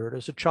 whether it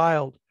is a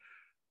child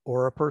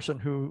or a person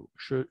who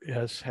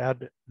has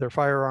had their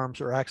firearms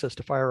or access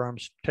to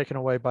firearms taken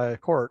away by a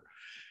court,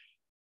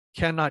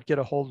 cannot get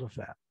a hold of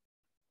that.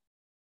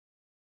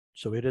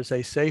 So it is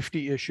a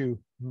safety issue,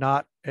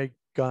 not a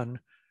gun,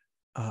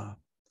 a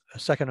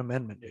Second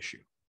Amendment issue.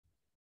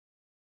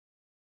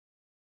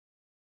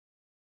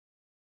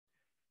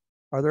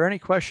 Are there any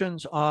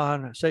questions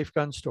on safe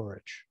gun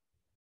storage?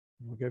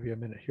 We'll give you a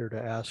minute here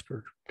to ask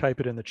or type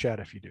it in the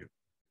chat if you do.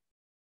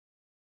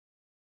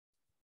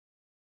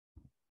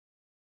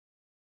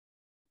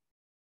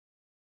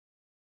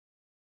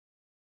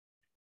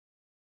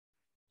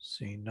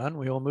 Seeing none,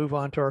 we will move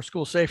on to our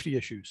school safety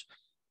issues.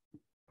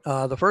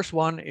 The first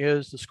one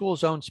is the school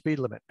zone speed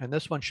limit, and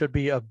this one should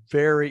be a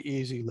very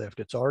easy lift.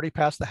 It's already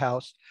passed the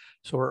House,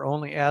 so we're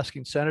only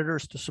asking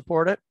senators to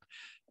support it.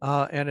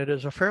 And it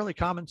is a fairly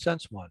common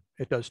sense one.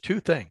 It does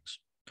 2 things.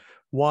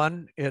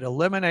 One, it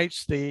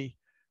eliminates the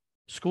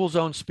school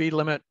zone speed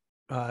limit.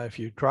 If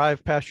you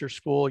drive past your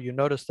school, you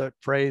notice that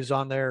phrase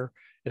on there.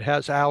 It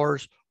has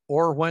hours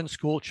or when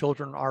school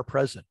children are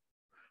present.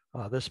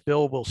 This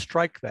bill will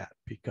strike that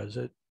because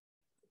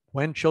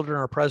when children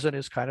are present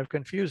is kind of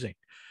confusing.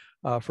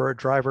 for a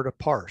driver to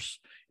parse?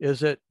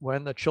 Is it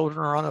when the children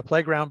are on the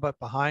playground but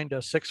behind a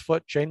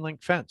 6-foot chain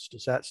link fence?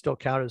 Does that still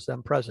count as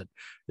them present?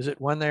 Is it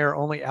when they are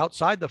only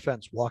outside the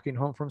fence walking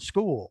home from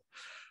school?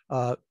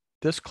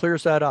 This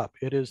clears that up.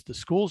 It is the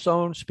school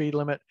zone speed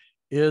limit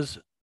is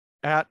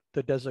at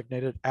the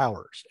designated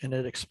hours, and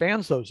it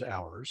expands those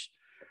hours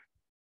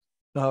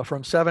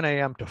from 7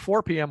 a.m. to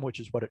 4 p.m., which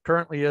is what it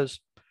currently is,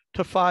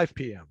 to 5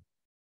 p.m.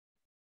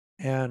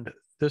 And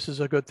this is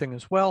a good thing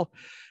as well,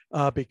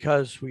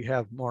 because we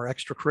have more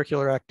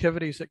extracurricular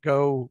activities that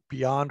go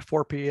beyond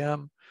 4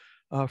 p.m.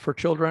 For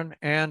children,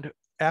 and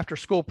after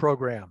school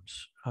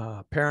programs.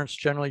 Parents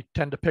generally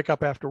tend to pick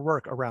up after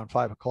work around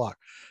 5 o'clock.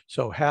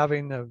 So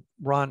having the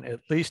run at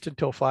least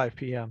until 5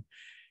 p.m.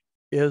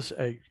 is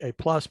a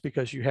plus,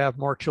 because you have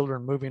more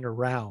children moving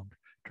around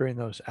during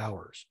those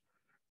hours.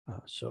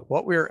 So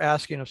what we're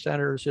asking of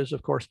senators is,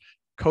 of course,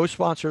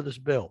 co-sponsor this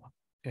bill.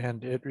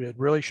 And it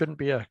really shouldn't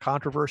be a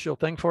controversial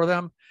thing for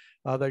them.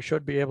 They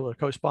should be able to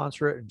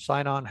co-sponsor it and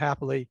sign on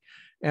happily,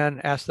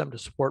 and ask them to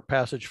support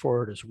passage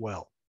for it as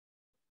well.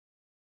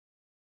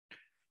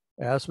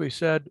 As we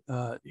said,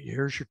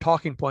 here's your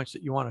talking points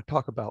that you want to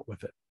talk about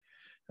with it.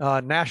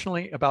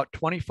 Nationally, about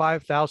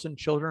 25,000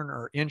 children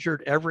are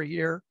injured every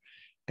year,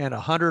 and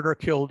 100 are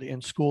killed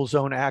in school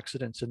zone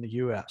accidents in the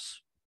US.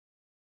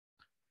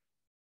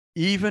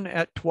 Even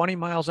at 20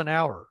 miles an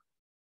hour,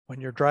 when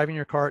you're driving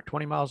your car at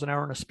 20 miles an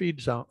hour in a speed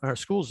zone or a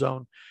school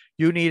zone,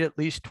 you need at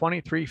least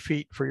 23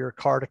 feet for your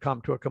car to come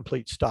to a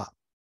complete stop.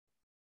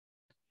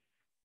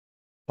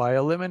 By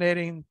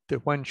eliminating the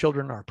 "when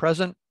children are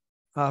present"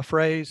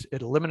 phrase,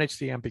 it eliminates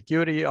the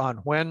ambiguity on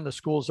when the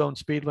school zone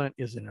speed limit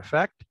is in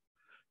effect.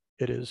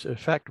 It is in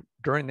effect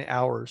during the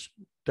hours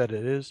that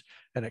it is,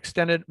 and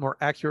extended more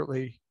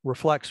accurately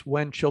reflects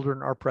when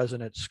children are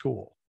present at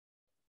school.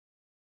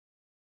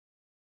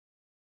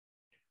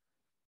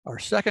 Our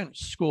second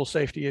school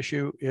safety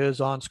issue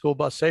is on school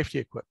bus safety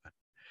equipment.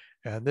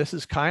 And this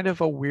is kind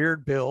of a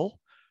weird bill.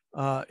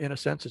 In a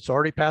sense, it's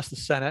already passed the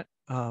Senate,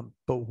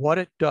 but what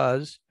it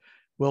does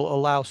will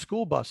allow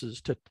school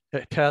buses to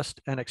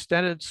test an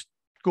extended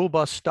school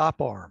bus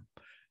stop arm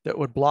that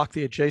would block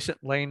the adjacent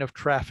lane of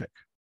traffic.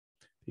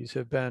 These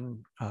have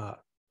been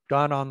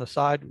done on the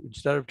side.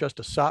 Instead of just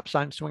a stop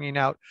sign swinging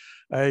out,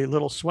 a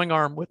little swing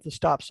arm with the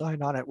stop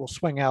sign on it will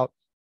swing out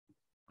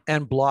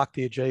and block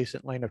the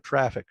adjacent lane of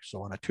traffic.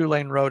 So on a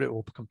 2-lane road, it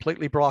will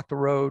completely block the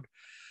road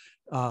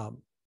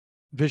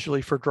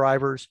visually for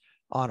drivers.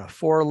 On a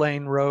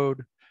 4-lane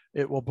road,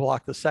 it will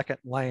block the second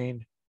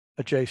lane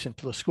adjacent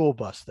to the school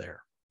bus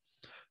there.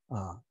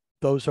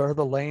 Those are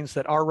the lanes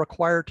that are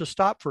required to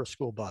stop for a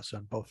school bus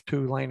on both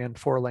 2-lane and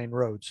 4-lane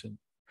roads. And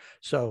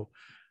so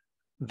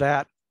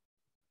that,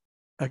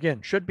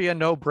 again, should be a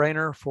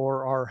no-brainer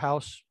for our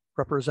House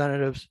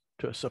representatives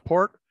to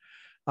support.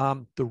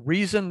 The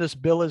reason this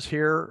bill is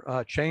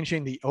here,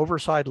 changing the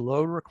oversized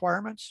load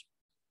requirements,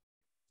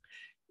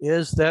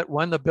 is that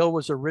when the bill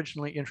was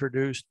originally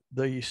introduced,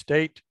 the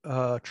state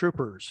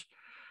troopers,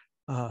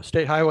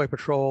 State Highway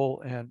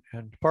Patrol and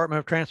Department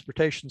of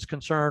Transportation's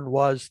concern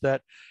was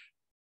that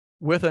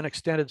with an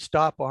extended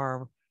stop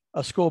arm,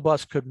 a school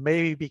bus could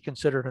maybe be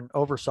considered an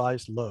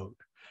oversized load.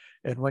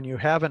 And when you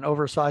have an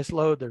oversized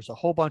load, there's a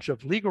whole bunch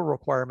of legal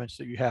requirements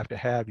that you have to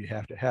have. You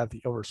have to have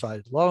the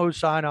oversized load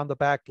sign on the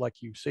back,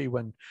 like you see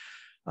when,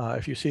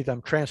 if you see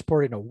them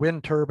transporting a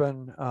wind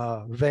turbine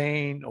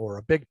vane or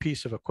a big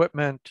piece of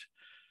equipment,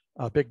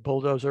 a big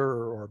bulldozer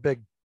or a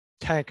big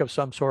tank of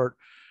some sort.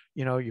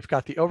 You know, you've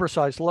got the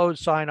oversized load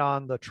sign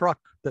on the truck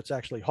that's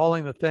actually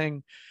hauling the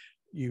thing.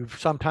 You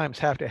sometimes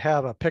have to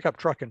have a pickup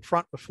truck in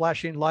front with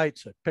flashing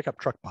lights, a pickup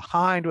truck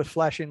behind with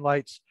flashing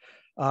lights,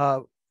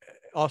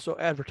 also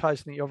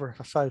advertising the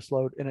oversized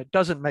load. And it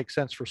doesn't make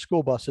sense for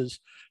school buses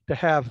to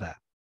have that.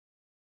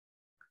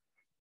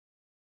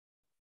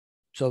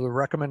 So the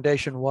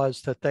recommendation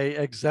was that they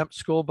exempt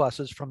school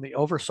buses from the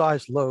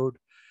oversized load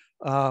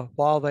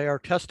while they are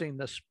testing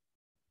this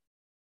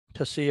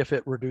to see if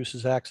it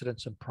reduces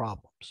accidents and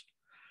problems.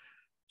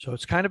 So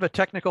it's kind of a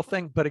technical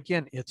thing, but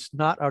again, it's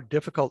not a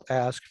difficult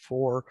ask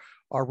for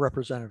our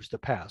representatives to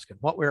pass. And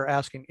what we're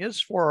asking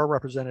is for our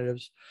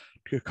representatives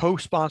to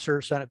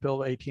co-sponsor Senate Bill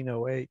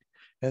 1808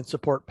 and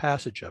support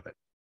passage of it.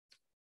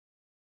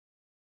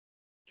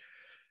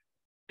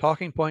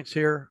 Talking points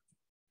here.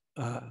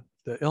 The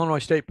Illinois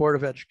State Board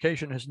of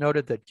Education has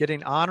noted that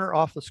getting on or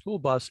off the school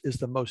bus is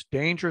the most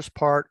dangerous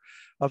part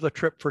of the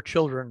trip for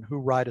children who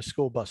ride a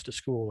school bus to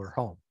school or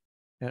home,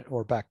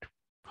 or back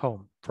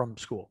home from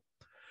school.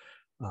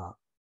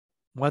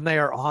 When they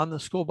are on the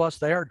school bus,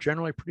 they are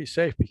generally pretty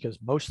safe because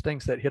most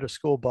things that hit a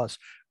school bus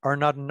are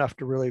not enough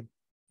to really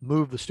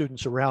move the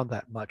students around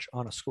that much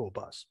on a school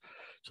bus.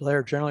 So they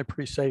are generally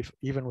pretty safe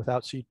even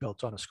without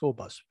seatbelts on a school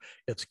bus.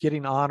 It's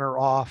getting on or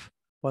off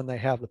when they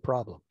have the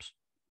problems.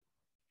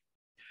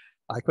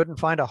 I couldn't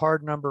find a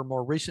hard number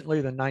more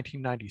recently than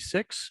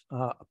 1996,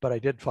 but I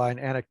did find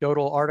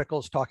anecdotal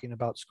articles talking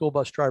about school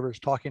bus drivers,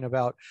 talking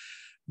about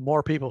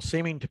more people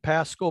seeming to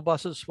pass school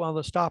buses while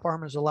the stop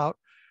arm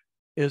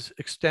is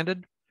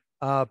extended.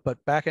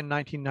 but back in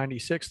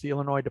 1996, the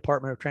Illinois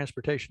Department of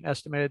Transportation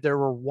estimated there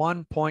were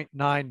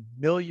 1.9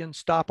 million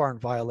stop arm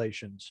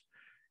violations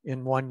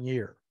in 1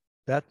 year.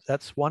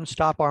 That's one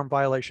stop arm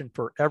violation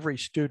for every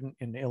student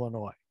in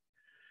Illinois,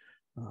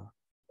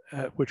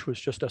 which was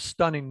just a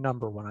stunning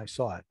number when I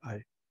saw it.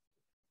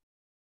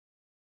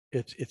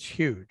 It's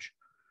huge.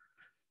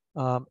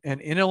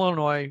 And in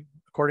Illinois,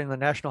 according to the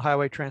National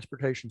Highway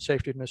Transportation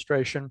Safety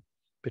Administration,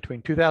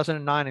 between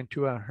 2009 and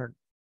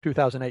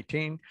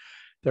 2018,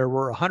 there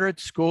were 100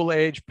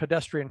 school-age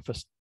pedestrian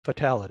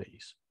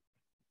fatalities.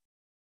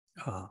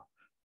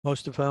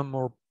 Most of them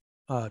were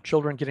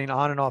children getting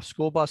on and off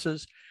school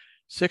buses.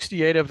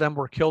 68 of them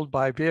were killed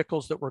by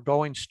vehicles that were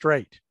going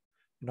straight.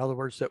 In other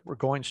words, that were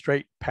going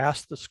straight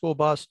past the school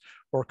bus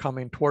or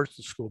coming towards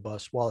the school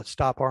bus while its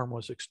stop arm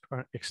was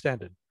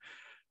extended.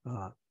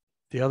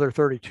 The other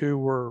 32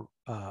 were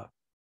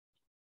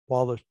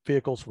while the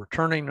vehicles were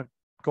turning,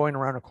 going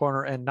around a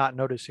corner and not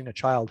noticing a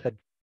child had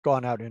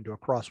gone out into a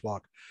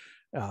crosswalk,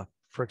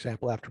 for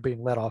example, after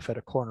being let off at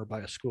a corner by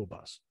a school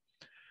bus.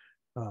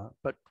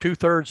 But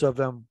 2/3 of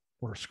them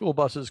were school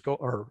buses,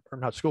 or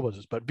not school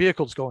buses, but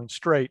vehicles going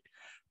straight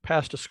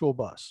past a school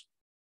bus.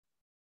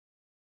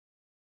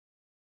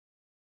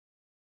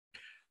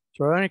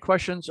 So are there any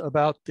questions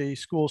about the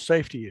school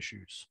safety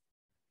issues?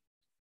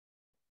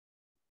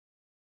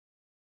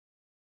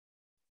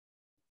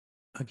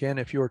 Again,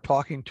 if you are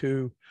talking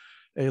to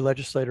a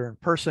legislator in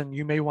person,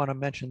 you may want to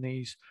mention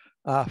these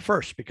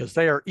first because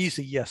they are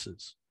easy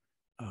yeses.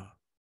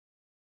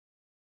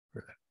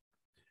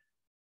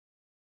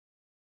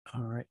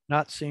 All right,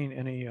 not seeing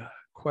any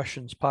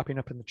questions popping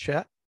up in the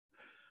chat.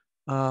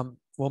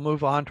 We'll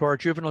move on to our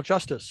juvenile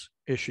justice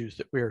issues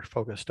that we are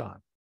focused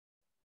on.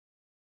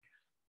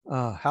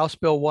 House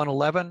Bill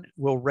 111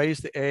 will raise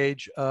the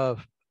age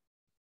of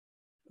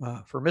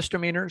for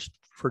misdemeanors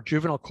for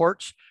juvenile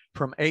courts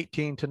from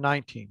 18 to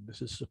 19.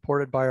 This is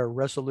supported by a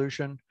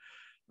resolution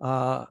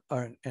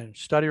and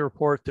study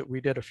report that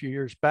we did a few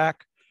years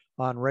back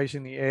on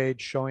raising the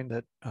age, showing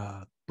that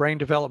brain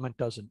development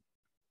doesn't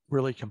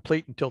really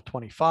complete until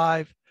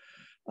 25.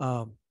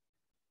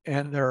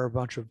 And there are a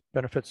bunch of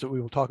benefits that we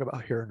will talk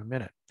about here in a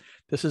minute.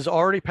 This has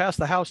already passed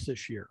the House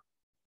this year,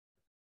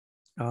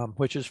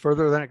 which is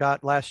further than it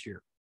got last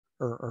year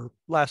or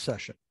last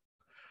session.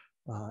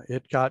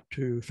 It got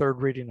to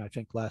third reading, I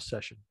think, last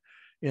session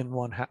in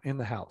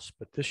the House,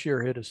 but this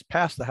year it has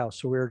passed the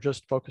House. So we're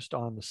just focused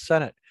on the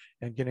Senate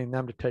and getting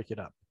them to take it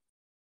up.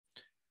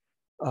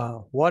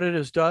 What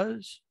it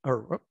does,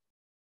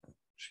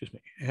 excuse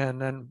me,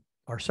 and then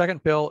our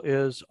second bill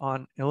is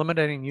on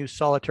eliminating use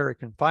solitary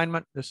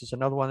confinement. This is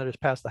another one that has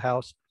passed the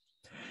House.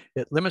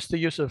 It limits the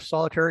use of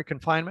solitary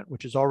confinement,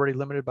 which is already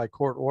limited by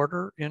court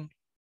order in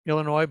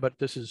Illinois, but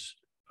this is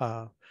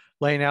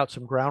laying out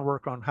some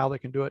groundwork on how they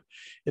can do it.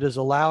 It is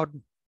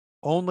allowed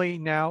only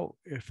now,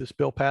 if this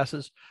bill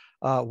passes,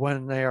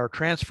 when they are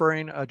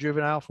transferring a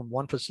juvenile from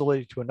one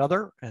facility to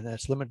another, and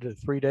that's limited to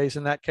 3 days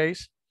in that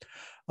case.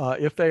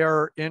 If they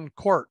are in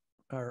court,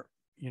 or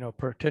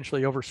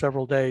potentially over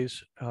several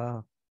days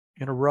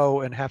in a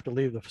row and have to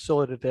leave the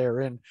facility they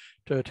are in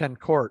to attend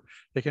court,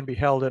 they can be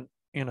held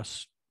in a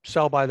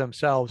cell by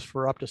themselves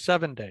for up to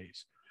 7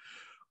 days.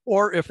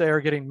 Or if they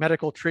are getting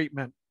medical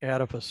treatment at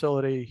a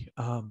facility,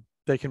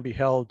 they can be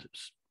held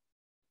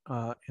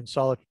in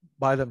solitary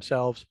by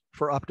themselves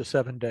for up to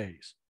 7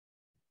 days.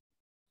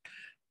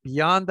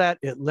 Beyond that,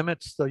 it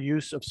limits the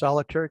use of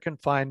solitary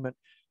confinement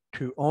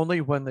to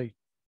only when the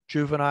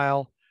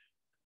juvenile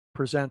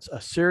presents a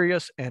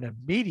serious and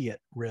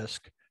immediate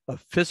risk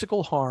of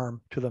physical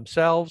harm to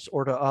themselves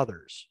or to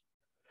others.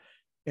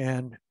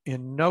 And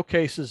in no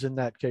cases in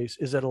that case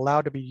is it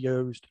allowed to be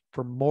used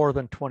for more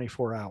than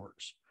 24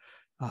 hours.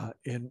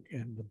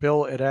 In the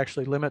bill, it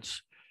actually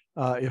limits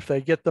if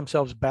they get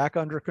themselves back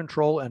under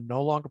control and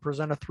no longer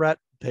present a threat,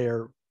 they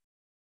are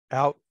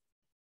out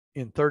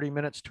in 30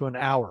 minutes to an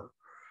hour.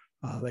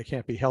 They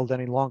can't be held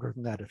any longer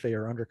than that if they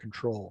are under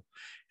control.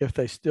 If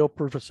they still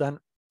present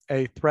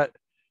a threat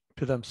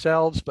to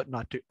themselves but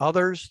not to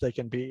others, they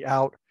can be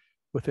out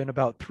within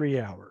about 3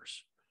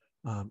 hours.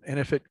 And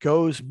if it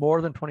goes more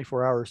than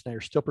 24 hours and they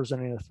are still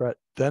presenting a threat,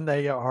 then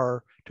they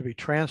are to be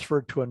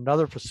transferred to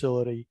another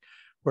facility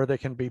where they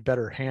can be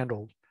better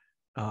handled,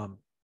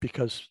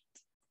 because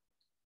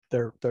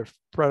their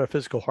threat of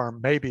physical harm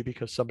may be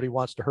because somebody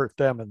wants to hurt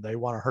them and they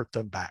want to hurt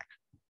them back.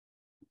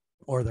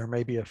 Or there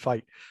may be a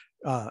fight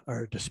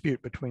or a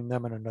dispute between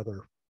them and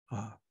another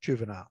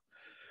juvenile.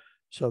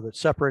 So that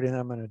separating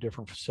them in a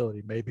different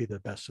facility may be the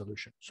best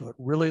solution. So it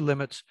really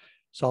limits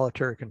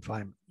solitary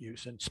confinement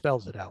use and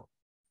spells it out.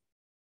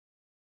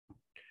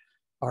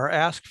 Our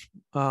ask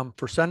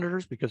for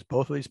senators, because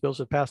both of these bills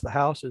have passed the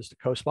House, is to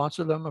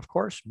co-sponsor them, of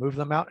course, move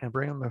them out and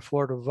bring them to the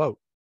floor to vote.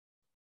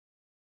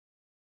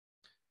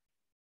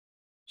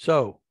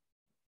 So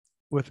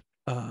with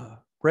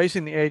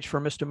raising the age for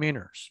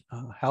misdemeanors,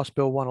 House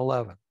Bill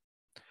 111,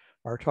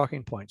 our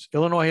talking points.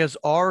 Illinois has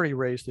already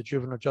raised the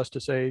juvenile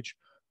justice age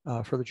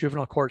for the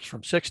juvenile courts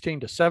from 16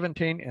 to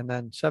 17 and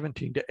then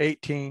 17 to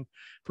 18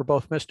 for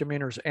both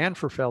misdemeanors and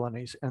for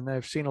felonies, and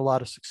they've seen a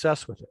lot of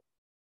success with it.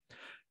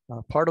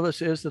 Part of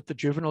this is that the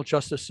juvenile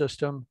justice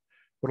system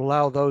would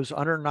allow those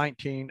under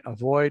 19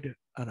 avoid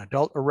an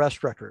adult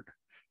arrest record.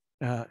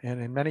 And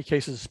in many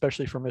cases,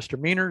 especially for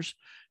misdemeanors,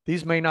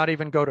 these may not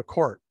even go to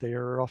court. They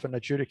are often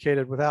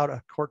adjudicated without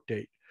a court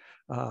date.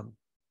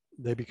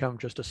 They become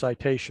just a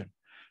citation.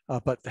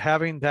 But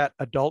having that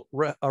adult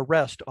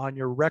arrest on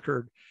your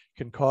record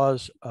can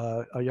cause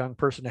a young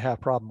person to have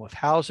a problem with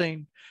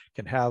housing,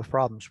 can have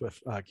problems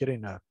with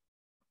getting an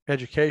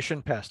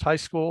education past high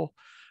school,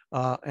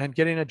 and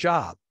getting a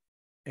job.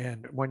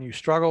 And when you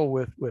struggle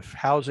with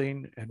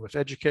housing and with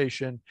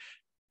education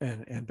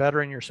and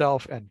bettering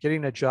yourself and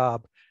getting a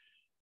job,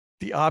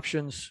 the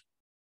options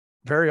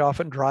very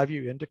often drive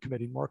you into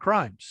committing more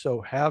crimes.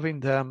 So having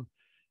them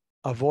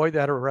avoid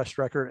that arrest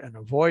record and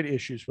avoid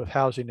issues with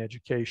housing,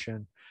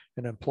 education,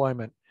 and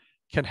employment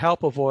can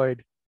help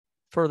avoid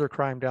further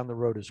crime down the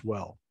road as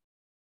well.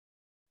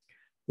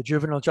 The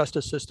juvenile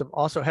justice system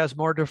also has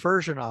more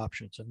diversion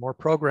options and more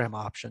program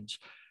options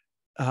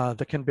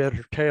that can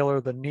better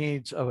tailor the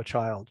needs of a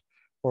child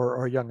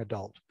or a young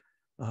adult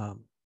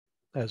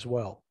as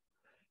well.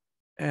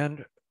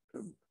 And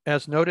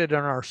as noted in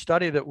our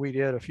study that we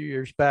did a few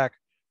years back,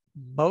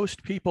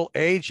 most people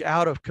age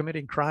out of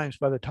committing crimes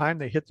by the time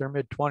they hit their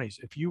mid-20s.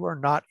 If you are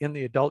not in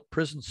the adult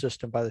prison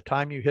system by the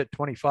time you hit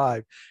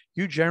 25,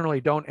 you generally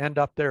don't end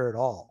up there at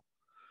all.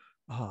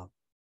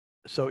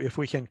 So if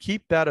we can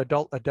keep that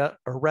adult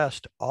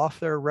arrest off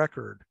their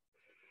record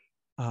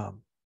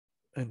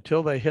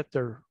until they hit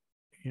their,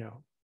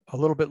 a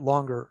little bit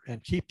longer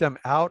and keep them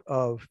out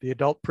of the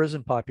adult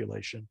prison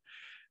population,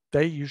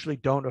 they usually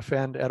don't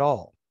offend at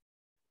all.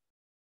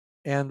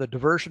 And the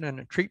diversion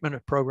and treatment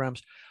of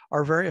programs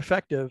are very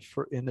effective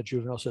in the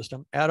juvenile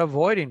system at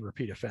avoiding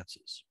repeat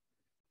offenses.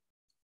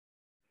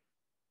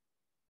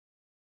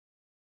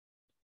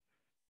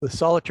 With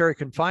solitary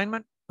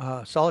confinement,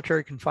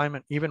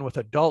 even with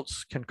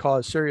adults, can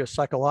cause serious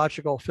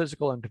psychological,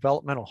 physical, and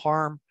developmental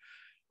harm,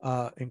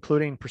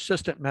 including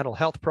persistent mental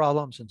health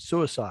problems and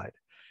suicide.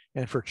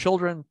 And for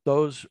children,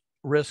 those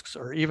risks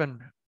are even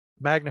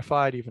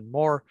magnified even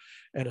more,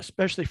 and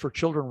especially for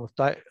children with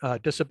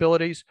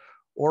disabilities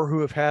or who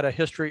have had a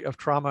history of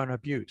trauma and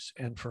abuse.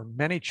 And for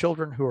many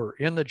children who are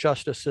in the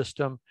justice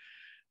system,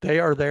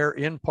 they are there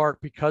in part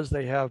because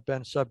they have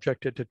been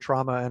subjected to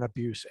trauma and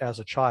abuse as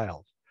a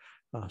child.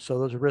 So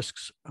those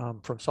risks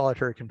from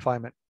solitary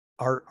confinement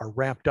are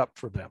ramped up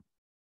for them.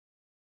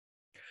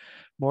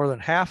 More than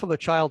half of the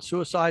child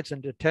suicides in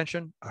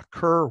detention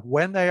occur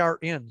when they are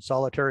in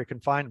solitary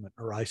confinement,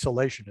 or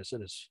isolation as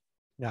it is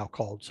now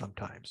called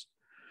sometimes.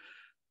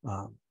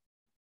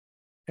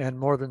 And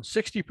more than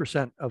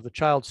 60% of the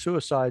child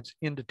suicides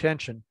in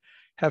detention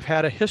have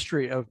had a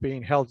history of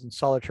being held in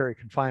solitary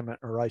confinement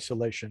or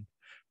isolation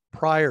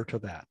prior to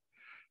that.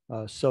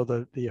 So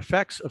the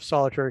effects of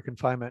solitary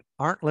confinement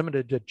aren't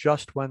limited to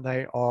just when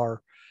they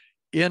are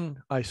in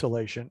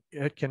isolation.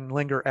 It can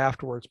linger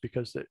afterwards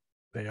because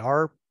they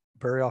are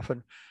very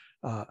often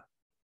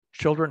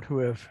children who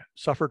have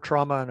suffered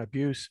trauma and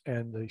abuse,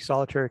 and the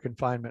solitary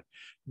confinement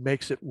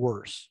makes it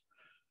worse.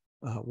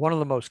 One of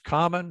the most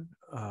common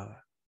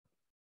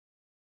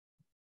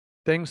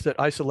things that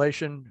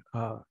isolation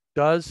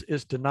does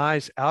is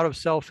denies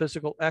out-of-cell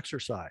physical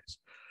exercise,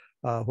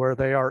 where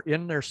they are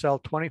in their cell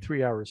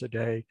 23 hours a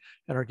day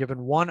and are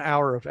given 1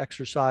 hour of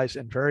exercise,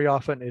 and very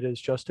often it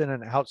is just in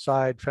an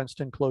outside fenced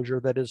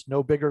enclosure that is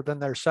no bigger than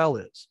their cell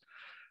is.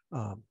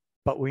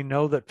 But we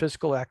know that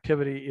physical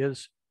activity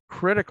is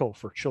critical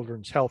for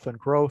children's health and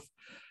growth,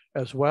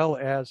 as well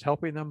as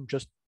helping them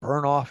just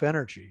burn off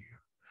energy.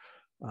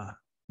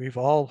 We've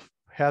all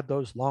had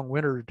those long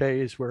winter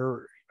days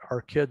where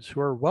our kids who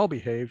are well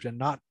behaved and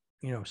not,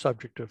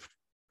 subject to,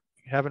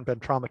 haven't been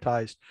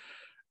traumatized,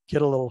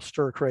 get a little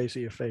stir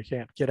crazy if they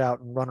can't get out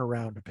and run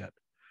around a bit.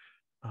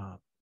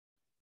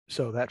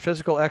 So that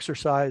physical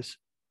exercise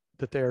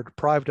that they are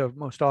deprived of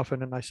most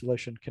often in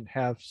isolation can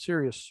have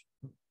serious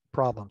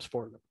problems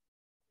for them.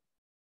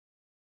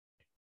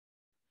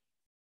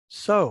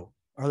 So,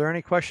 are there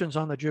any questions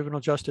on the juvenile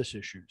justice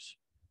issues?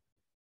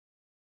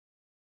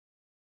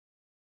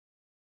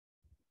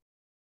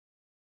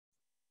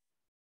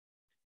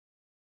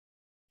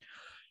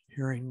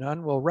 Hearing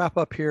none, we'll wrap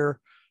up here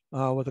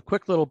with a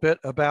quick little bit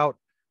about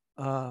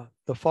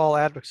the fall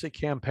advocacy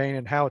campaign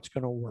and how it's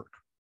going to work.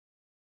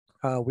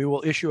 We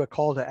will issue a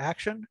call to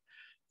action.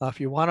 If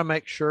you want to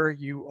make sure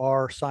you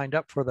are signed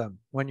up for them,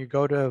 when you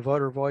go to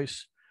Voter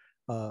Voice,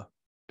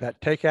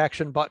 that Take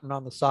Action button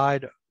on the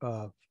side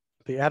of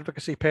the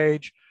advocacy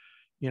page,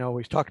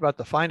 we've talked about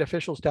the find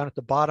officials down at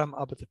the bottom.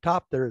 Up at the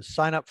top, there is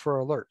sign up for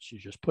alerts. You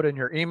just put in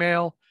your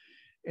email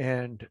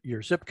and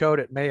your zip code.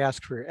 It may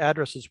ask for your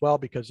address as well,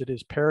 because it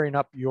is pairing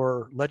up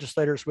your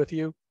legislators with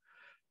you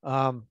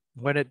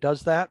when it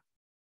does that.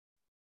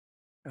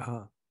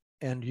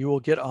 And you will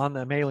get on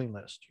the mailing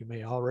list. You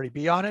may already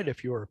be on it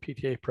if you are a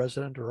PTA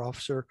president or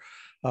officer.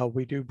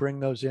 We do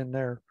bring those in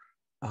there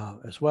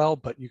as well,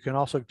 but you can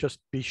also just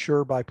be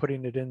sure by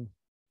putting it in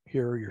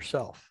here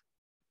yourself.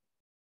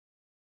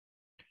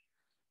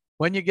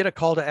 When you get a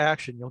call to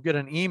action, you'll get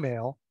an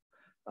email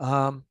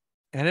and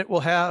it will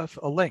have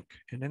a link.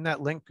 And in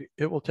that link,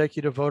 it will take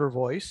you to Voter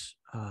Voice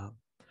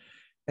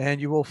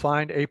and you will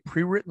find a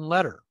pre-written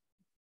letter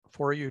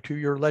for you to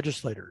your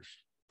legislators.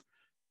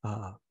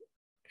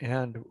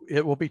 And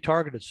it will be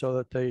targeted so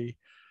that the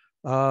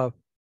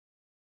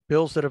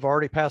bills that have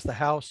already passed the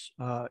House,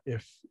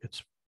 if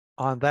it's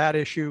on that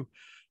issue,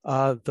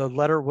 the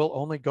letter will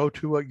only go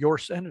to your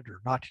senator,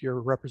 not to your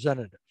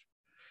representative.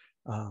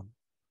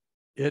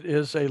 It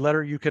is a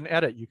letter you can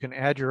edit. You can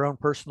add your own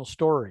personal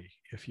story.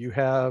 If you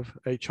have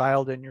a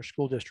child in your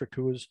school district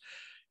who is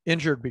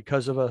injured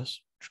because of a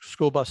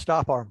school bus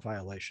stop arm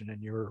violation,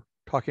 and you're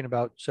talking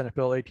about Senate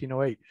Bill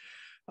 1808,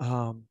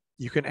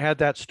 you can add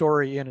that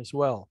story in as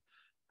well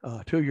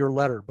to your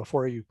letter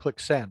before you click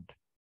send.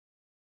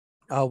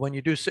 When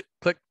you do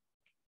click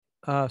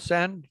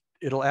send,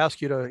 it'll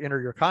ask you to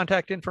enter your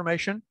contact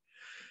information.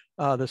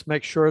 This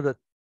makes sure that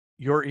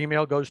your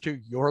email goes to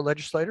your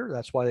legislator.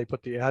 That's why they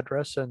put the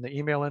address and the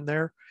email in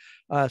there.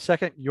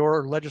 Second,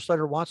 your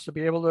legislator wants to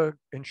be able to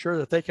ensure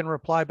that they can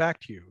reply back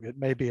to you. It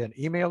may be an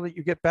email that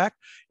you get back.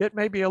 It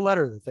may be a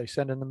letter that they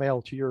send in the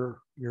mail to your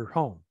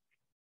home.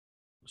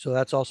 So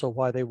that's also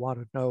why they want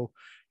to know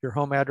your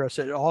home address.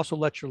 It also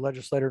lets your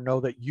legislator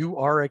know that you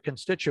are a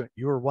constituent.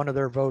 You are one of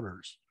their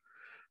voters.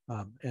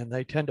 And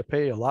they tend to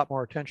pay a lot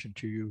more attention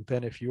to you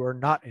than if you are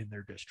not in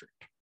their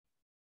district.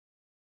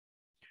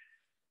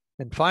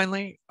 And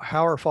finally,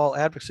 how our fall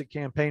advocacy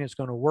campaign is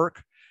going to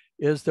work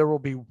is there will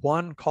be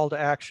one call to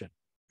action.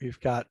 We've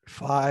got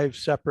 5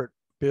 separate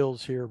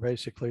bills here,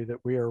 basically, that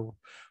we are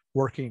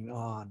working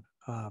on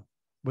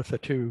with the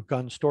 2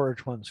 gun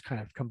storage ones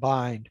kind of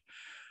combined.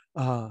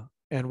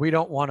 And we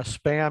don't want to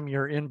spam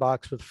your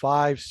inbox with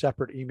 5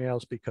 separate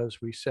emails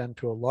because we send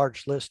to a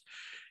large list.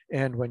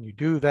 And when you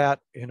do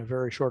that in a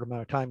very short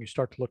amount of time, you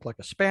start to look like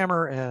a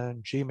spammer,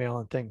 and Gmail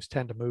and things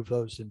tend to move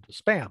those into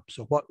spam.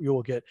 So what you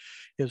will get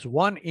is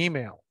one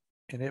email,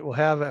 and it will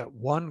have a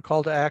one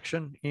call to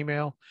action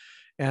email,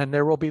 and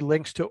there will be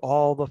links to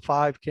all the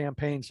 5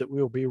 campaigns that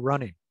we will be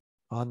running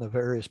on the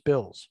various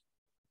bills,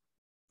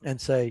 and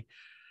say,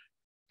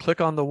 click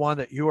on the one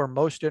that you are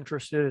most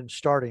interested in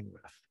starting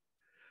with.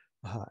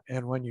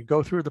 And when you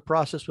go through the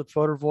process with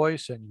Voter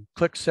Voice and you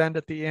click send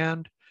at the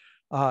end,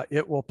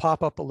 it will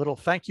pop up a little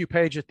thank you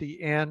page at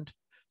the end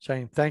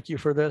saying thank you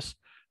for this.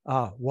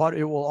 What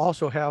it will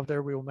also have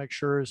there, we will make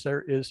sure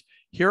is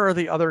here are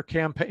the other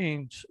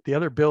campaigns, the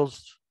other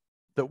bills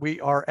that we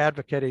are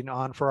advocating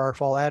on for our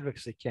fall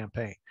advocacy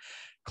campaign.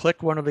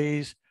 Click one of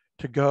these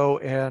to go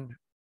and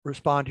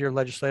respond to your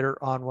legislator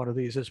on one of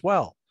these as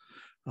well.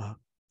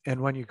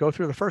 And when you go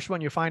through the first one,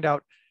 you find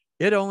out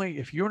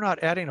if you're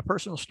not adding a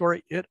personal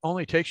story, it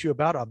only takes you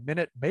about a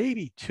minute,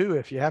 maybe 2,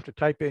 if you have to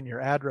type in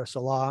your address a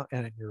lot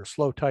and you're a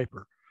slow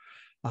typer.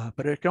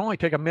 But it can only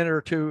take a minute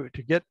or 2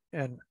 to get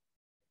and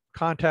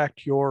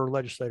contact your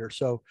legislator.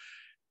 So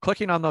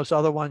clicking on those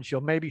other ones,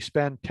 you'll maybe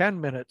spend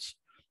 10 minutes.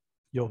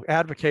 You'll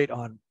advocate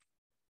on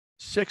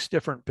 6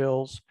 different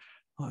bills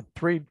on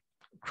 4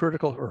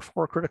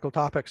 critical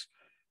topics.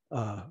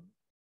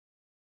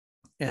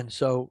 And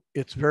so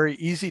it's very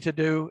easy to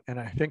do. And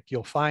I think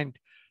you'll find,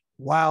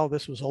 wow,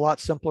 this was a lot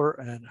simpler,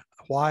 and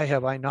why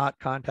have I not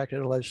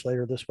contacted a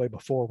legislator this way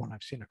before when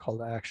I've seen a call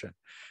to action?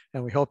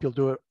 And we hope you'll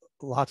do it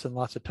lots and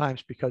lots of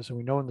times, because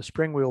we know in the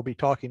spring we will be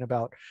talking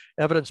about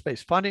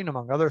evidence-based funding,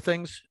 among other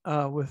things,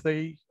 with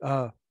the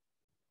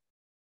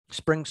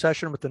spring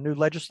session with the new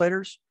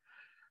legislators.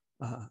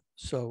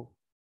 So,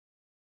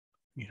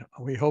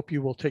 we hope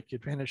you will take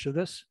advantage of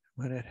this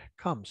when it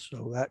comes.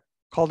 So that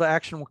call to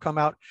action will come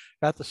out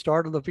at the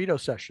start of the veto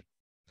session.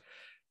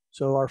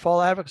 So our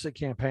fall advocacy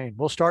campaign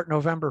will start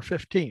November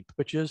 15th,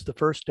 which is the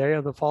first day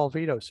of the fall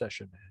veto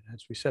session.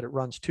 As we said, it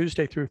runs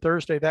Tuesday through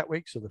Thursday that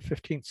week, so the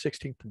 15th,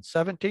 16th, and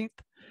 17th.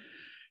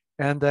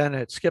 And then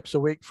it skips a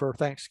week for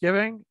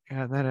Thanksgiving,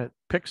 and then it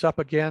picks up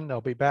again. They'll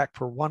be back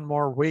for one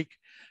more week,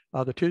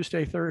 the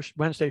Tuesday,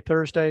 Wednesday,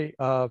 Thursday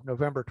of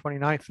November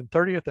 29th and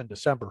 30th, and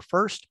December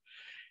 1st.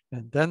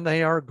 And then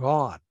they are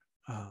gone.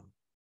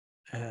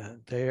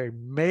 And there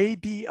may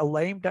be a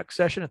lame duck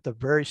session at the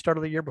very start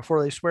of the year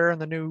before they swear in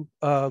the new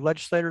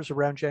legislators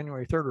around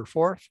January 3rd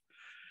or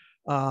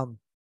 4th.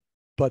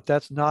 But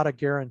that's not a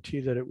guarantee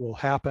that it will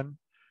happen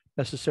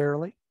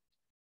necessarily.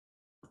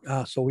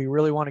 So we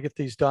really want to get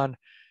these done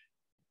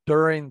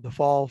during the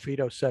fall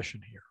veto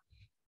session here.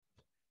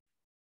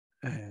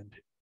 And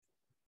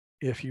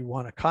if you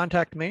want to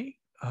contact me,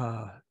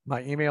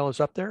 my email is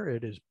up there.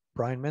 It is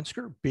Brian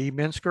Minsker,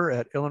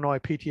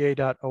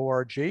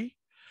 bminsker@illinoispta.org.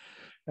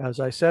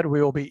 As I said,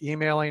 we will be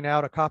emailing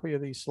out a copy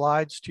of these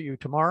slides to you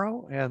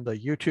tomorrow, and the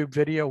YouTube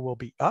video will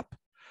be up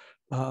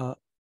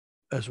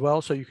as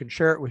well, so you can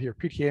share it with your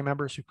PTA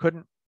members who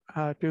couldn't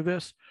do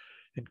this.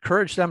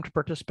 Encourage them to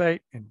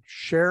participate and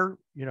share.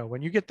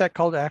 When you get that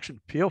call to action,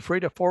 feel free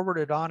to forward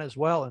it on as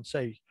well and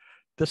say,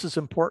 this is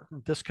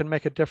important, this can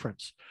make a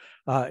difference.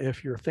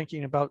 If you're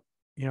thinking about,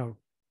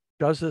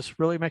 does this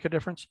really make a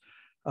difference?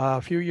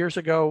 A few years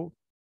ago,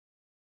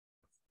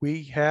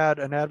 we had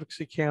an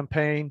advocacy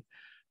campaign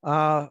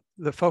that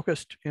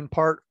focused in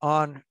part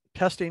on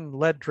testing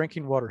lead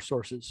drinking water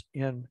sources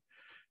in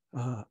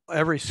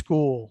every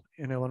school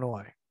in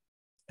Illinois,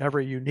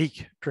 every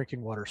unique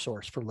drinking water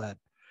source for lead.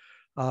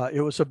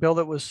 It was a bill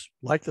that was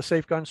like the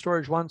safe gun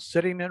storage one,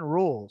 sitting in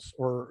rules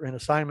or in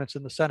assignments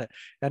in the Senate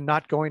and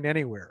not going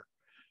anywhere.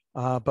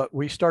 But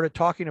we started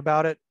talking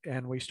about it,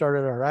 and we started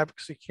our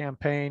advocacy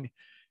campaign.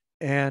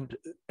 And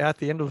at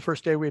the end of the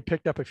first day, we had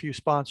picked up a few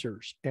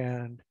sponsors.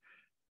 And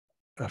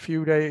a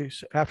few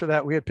days after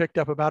that, we had picked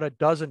up about a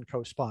dozen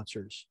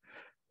co-sponsors.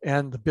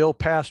 And the bill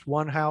passed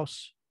one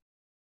house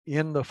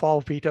in the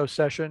fall veto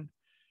session,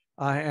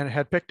 and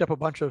had picked up a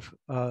bunch of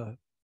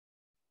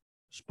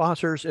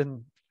sponsors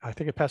in, I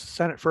think it passed the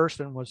Senate first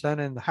and was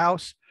then in the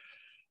House.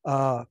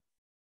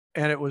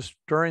 And it was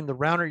during the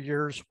Rauner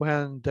years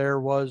when there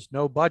was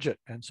no budget.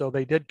 And so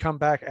they did come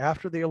back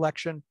after the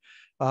election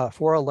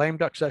for a lame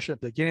duck session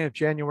at the beginning of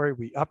January.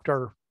 We upped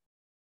our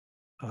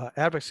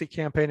advocacy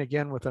campaign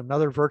again with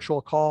another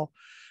virtual call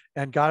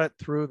and got it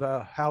through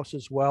the House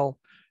as well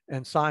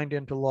and signed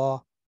into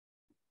law.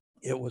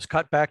 It was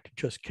cut back to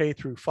just K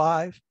through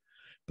 5,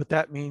 but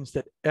that means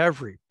that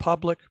every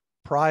public,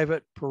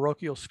 private,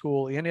 parochial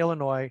school in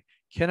Illinois,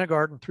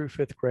 kindergarten through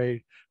 5th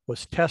grade,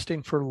 was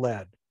testing for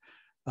lead.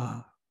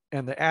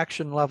 And the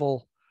action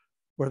level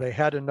where they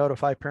had to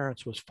notify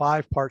parents was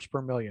 5 parts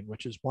per million,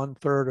 which is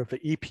 1/3 of the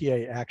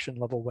EPA action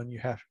level when you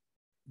have,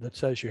 that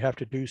says you have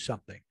to do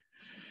something.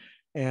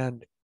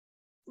 And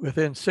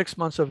within 6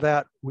 months of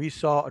that, we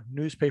saw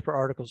newspaper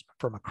articles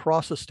from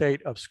across the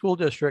state of school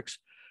districts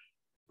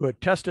who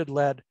had tested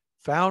lead,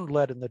 found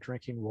lead in the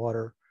drinking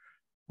water,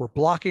 were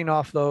blocking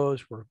off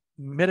those, were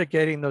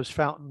mitigating those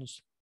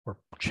fountains, were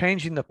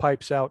changing the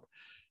pipes out.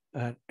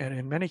 And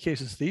in many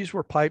cases, these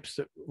were pipes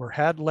that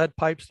had lead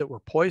pipes that were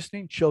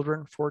poisoning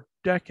children for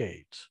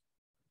decades.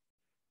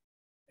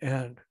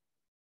 And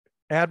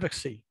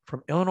advocacy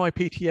from Illinois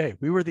PTA,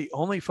 we were the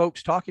only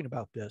folks talking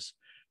about this,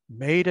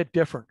 made a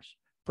difference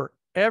for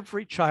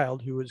every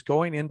child who is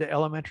going into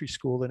elementary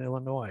school in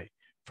Illinois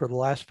for the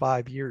last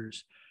 5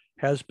 years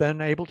has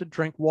been able to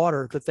drink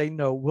water that they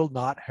know will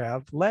not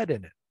have lead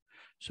in it.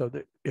 So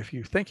that if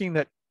you're thinking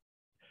that,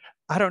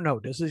 I don't know,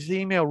 does this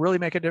email really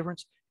make a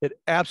difference? It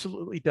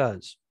absolutely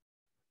does.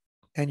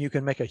 And you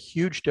can make a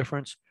huge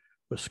difference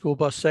with school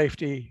bus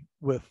safety,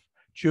 with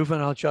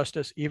juvenile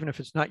justice, even if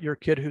it's not your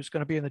kid who's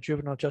going to be in the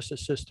juvenile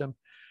justice system.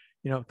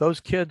 You know, those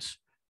kids,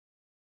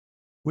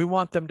 we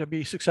want them to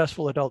be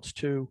successful adults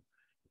too,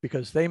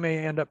 because they may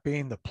end up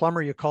being the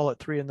plumber you call at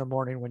 3 in the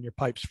morning when your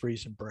pipes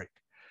freeze and break.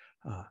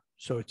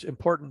 So it's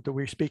important that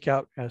we speak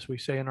out, as we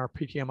say in our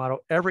PTA motto,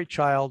 every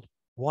child,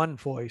 one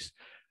voice.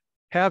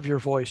 Have your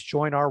voice,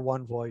 join our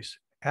one voice,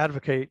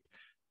 advocate,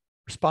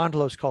 respond to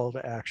those call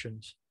to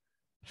actions.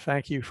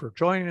 Thank you for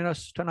joining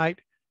us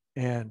tonight.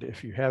 And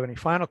if you have any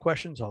final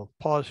questions, I'll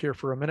pause here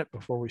for a minute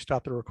before we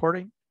stop the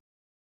recording.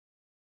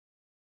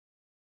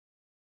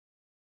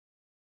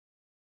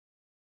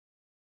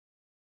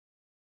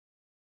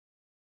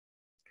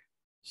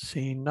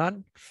 Seeing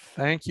none,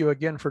 thank you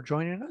again for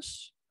joining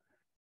us.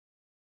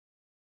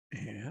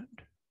 And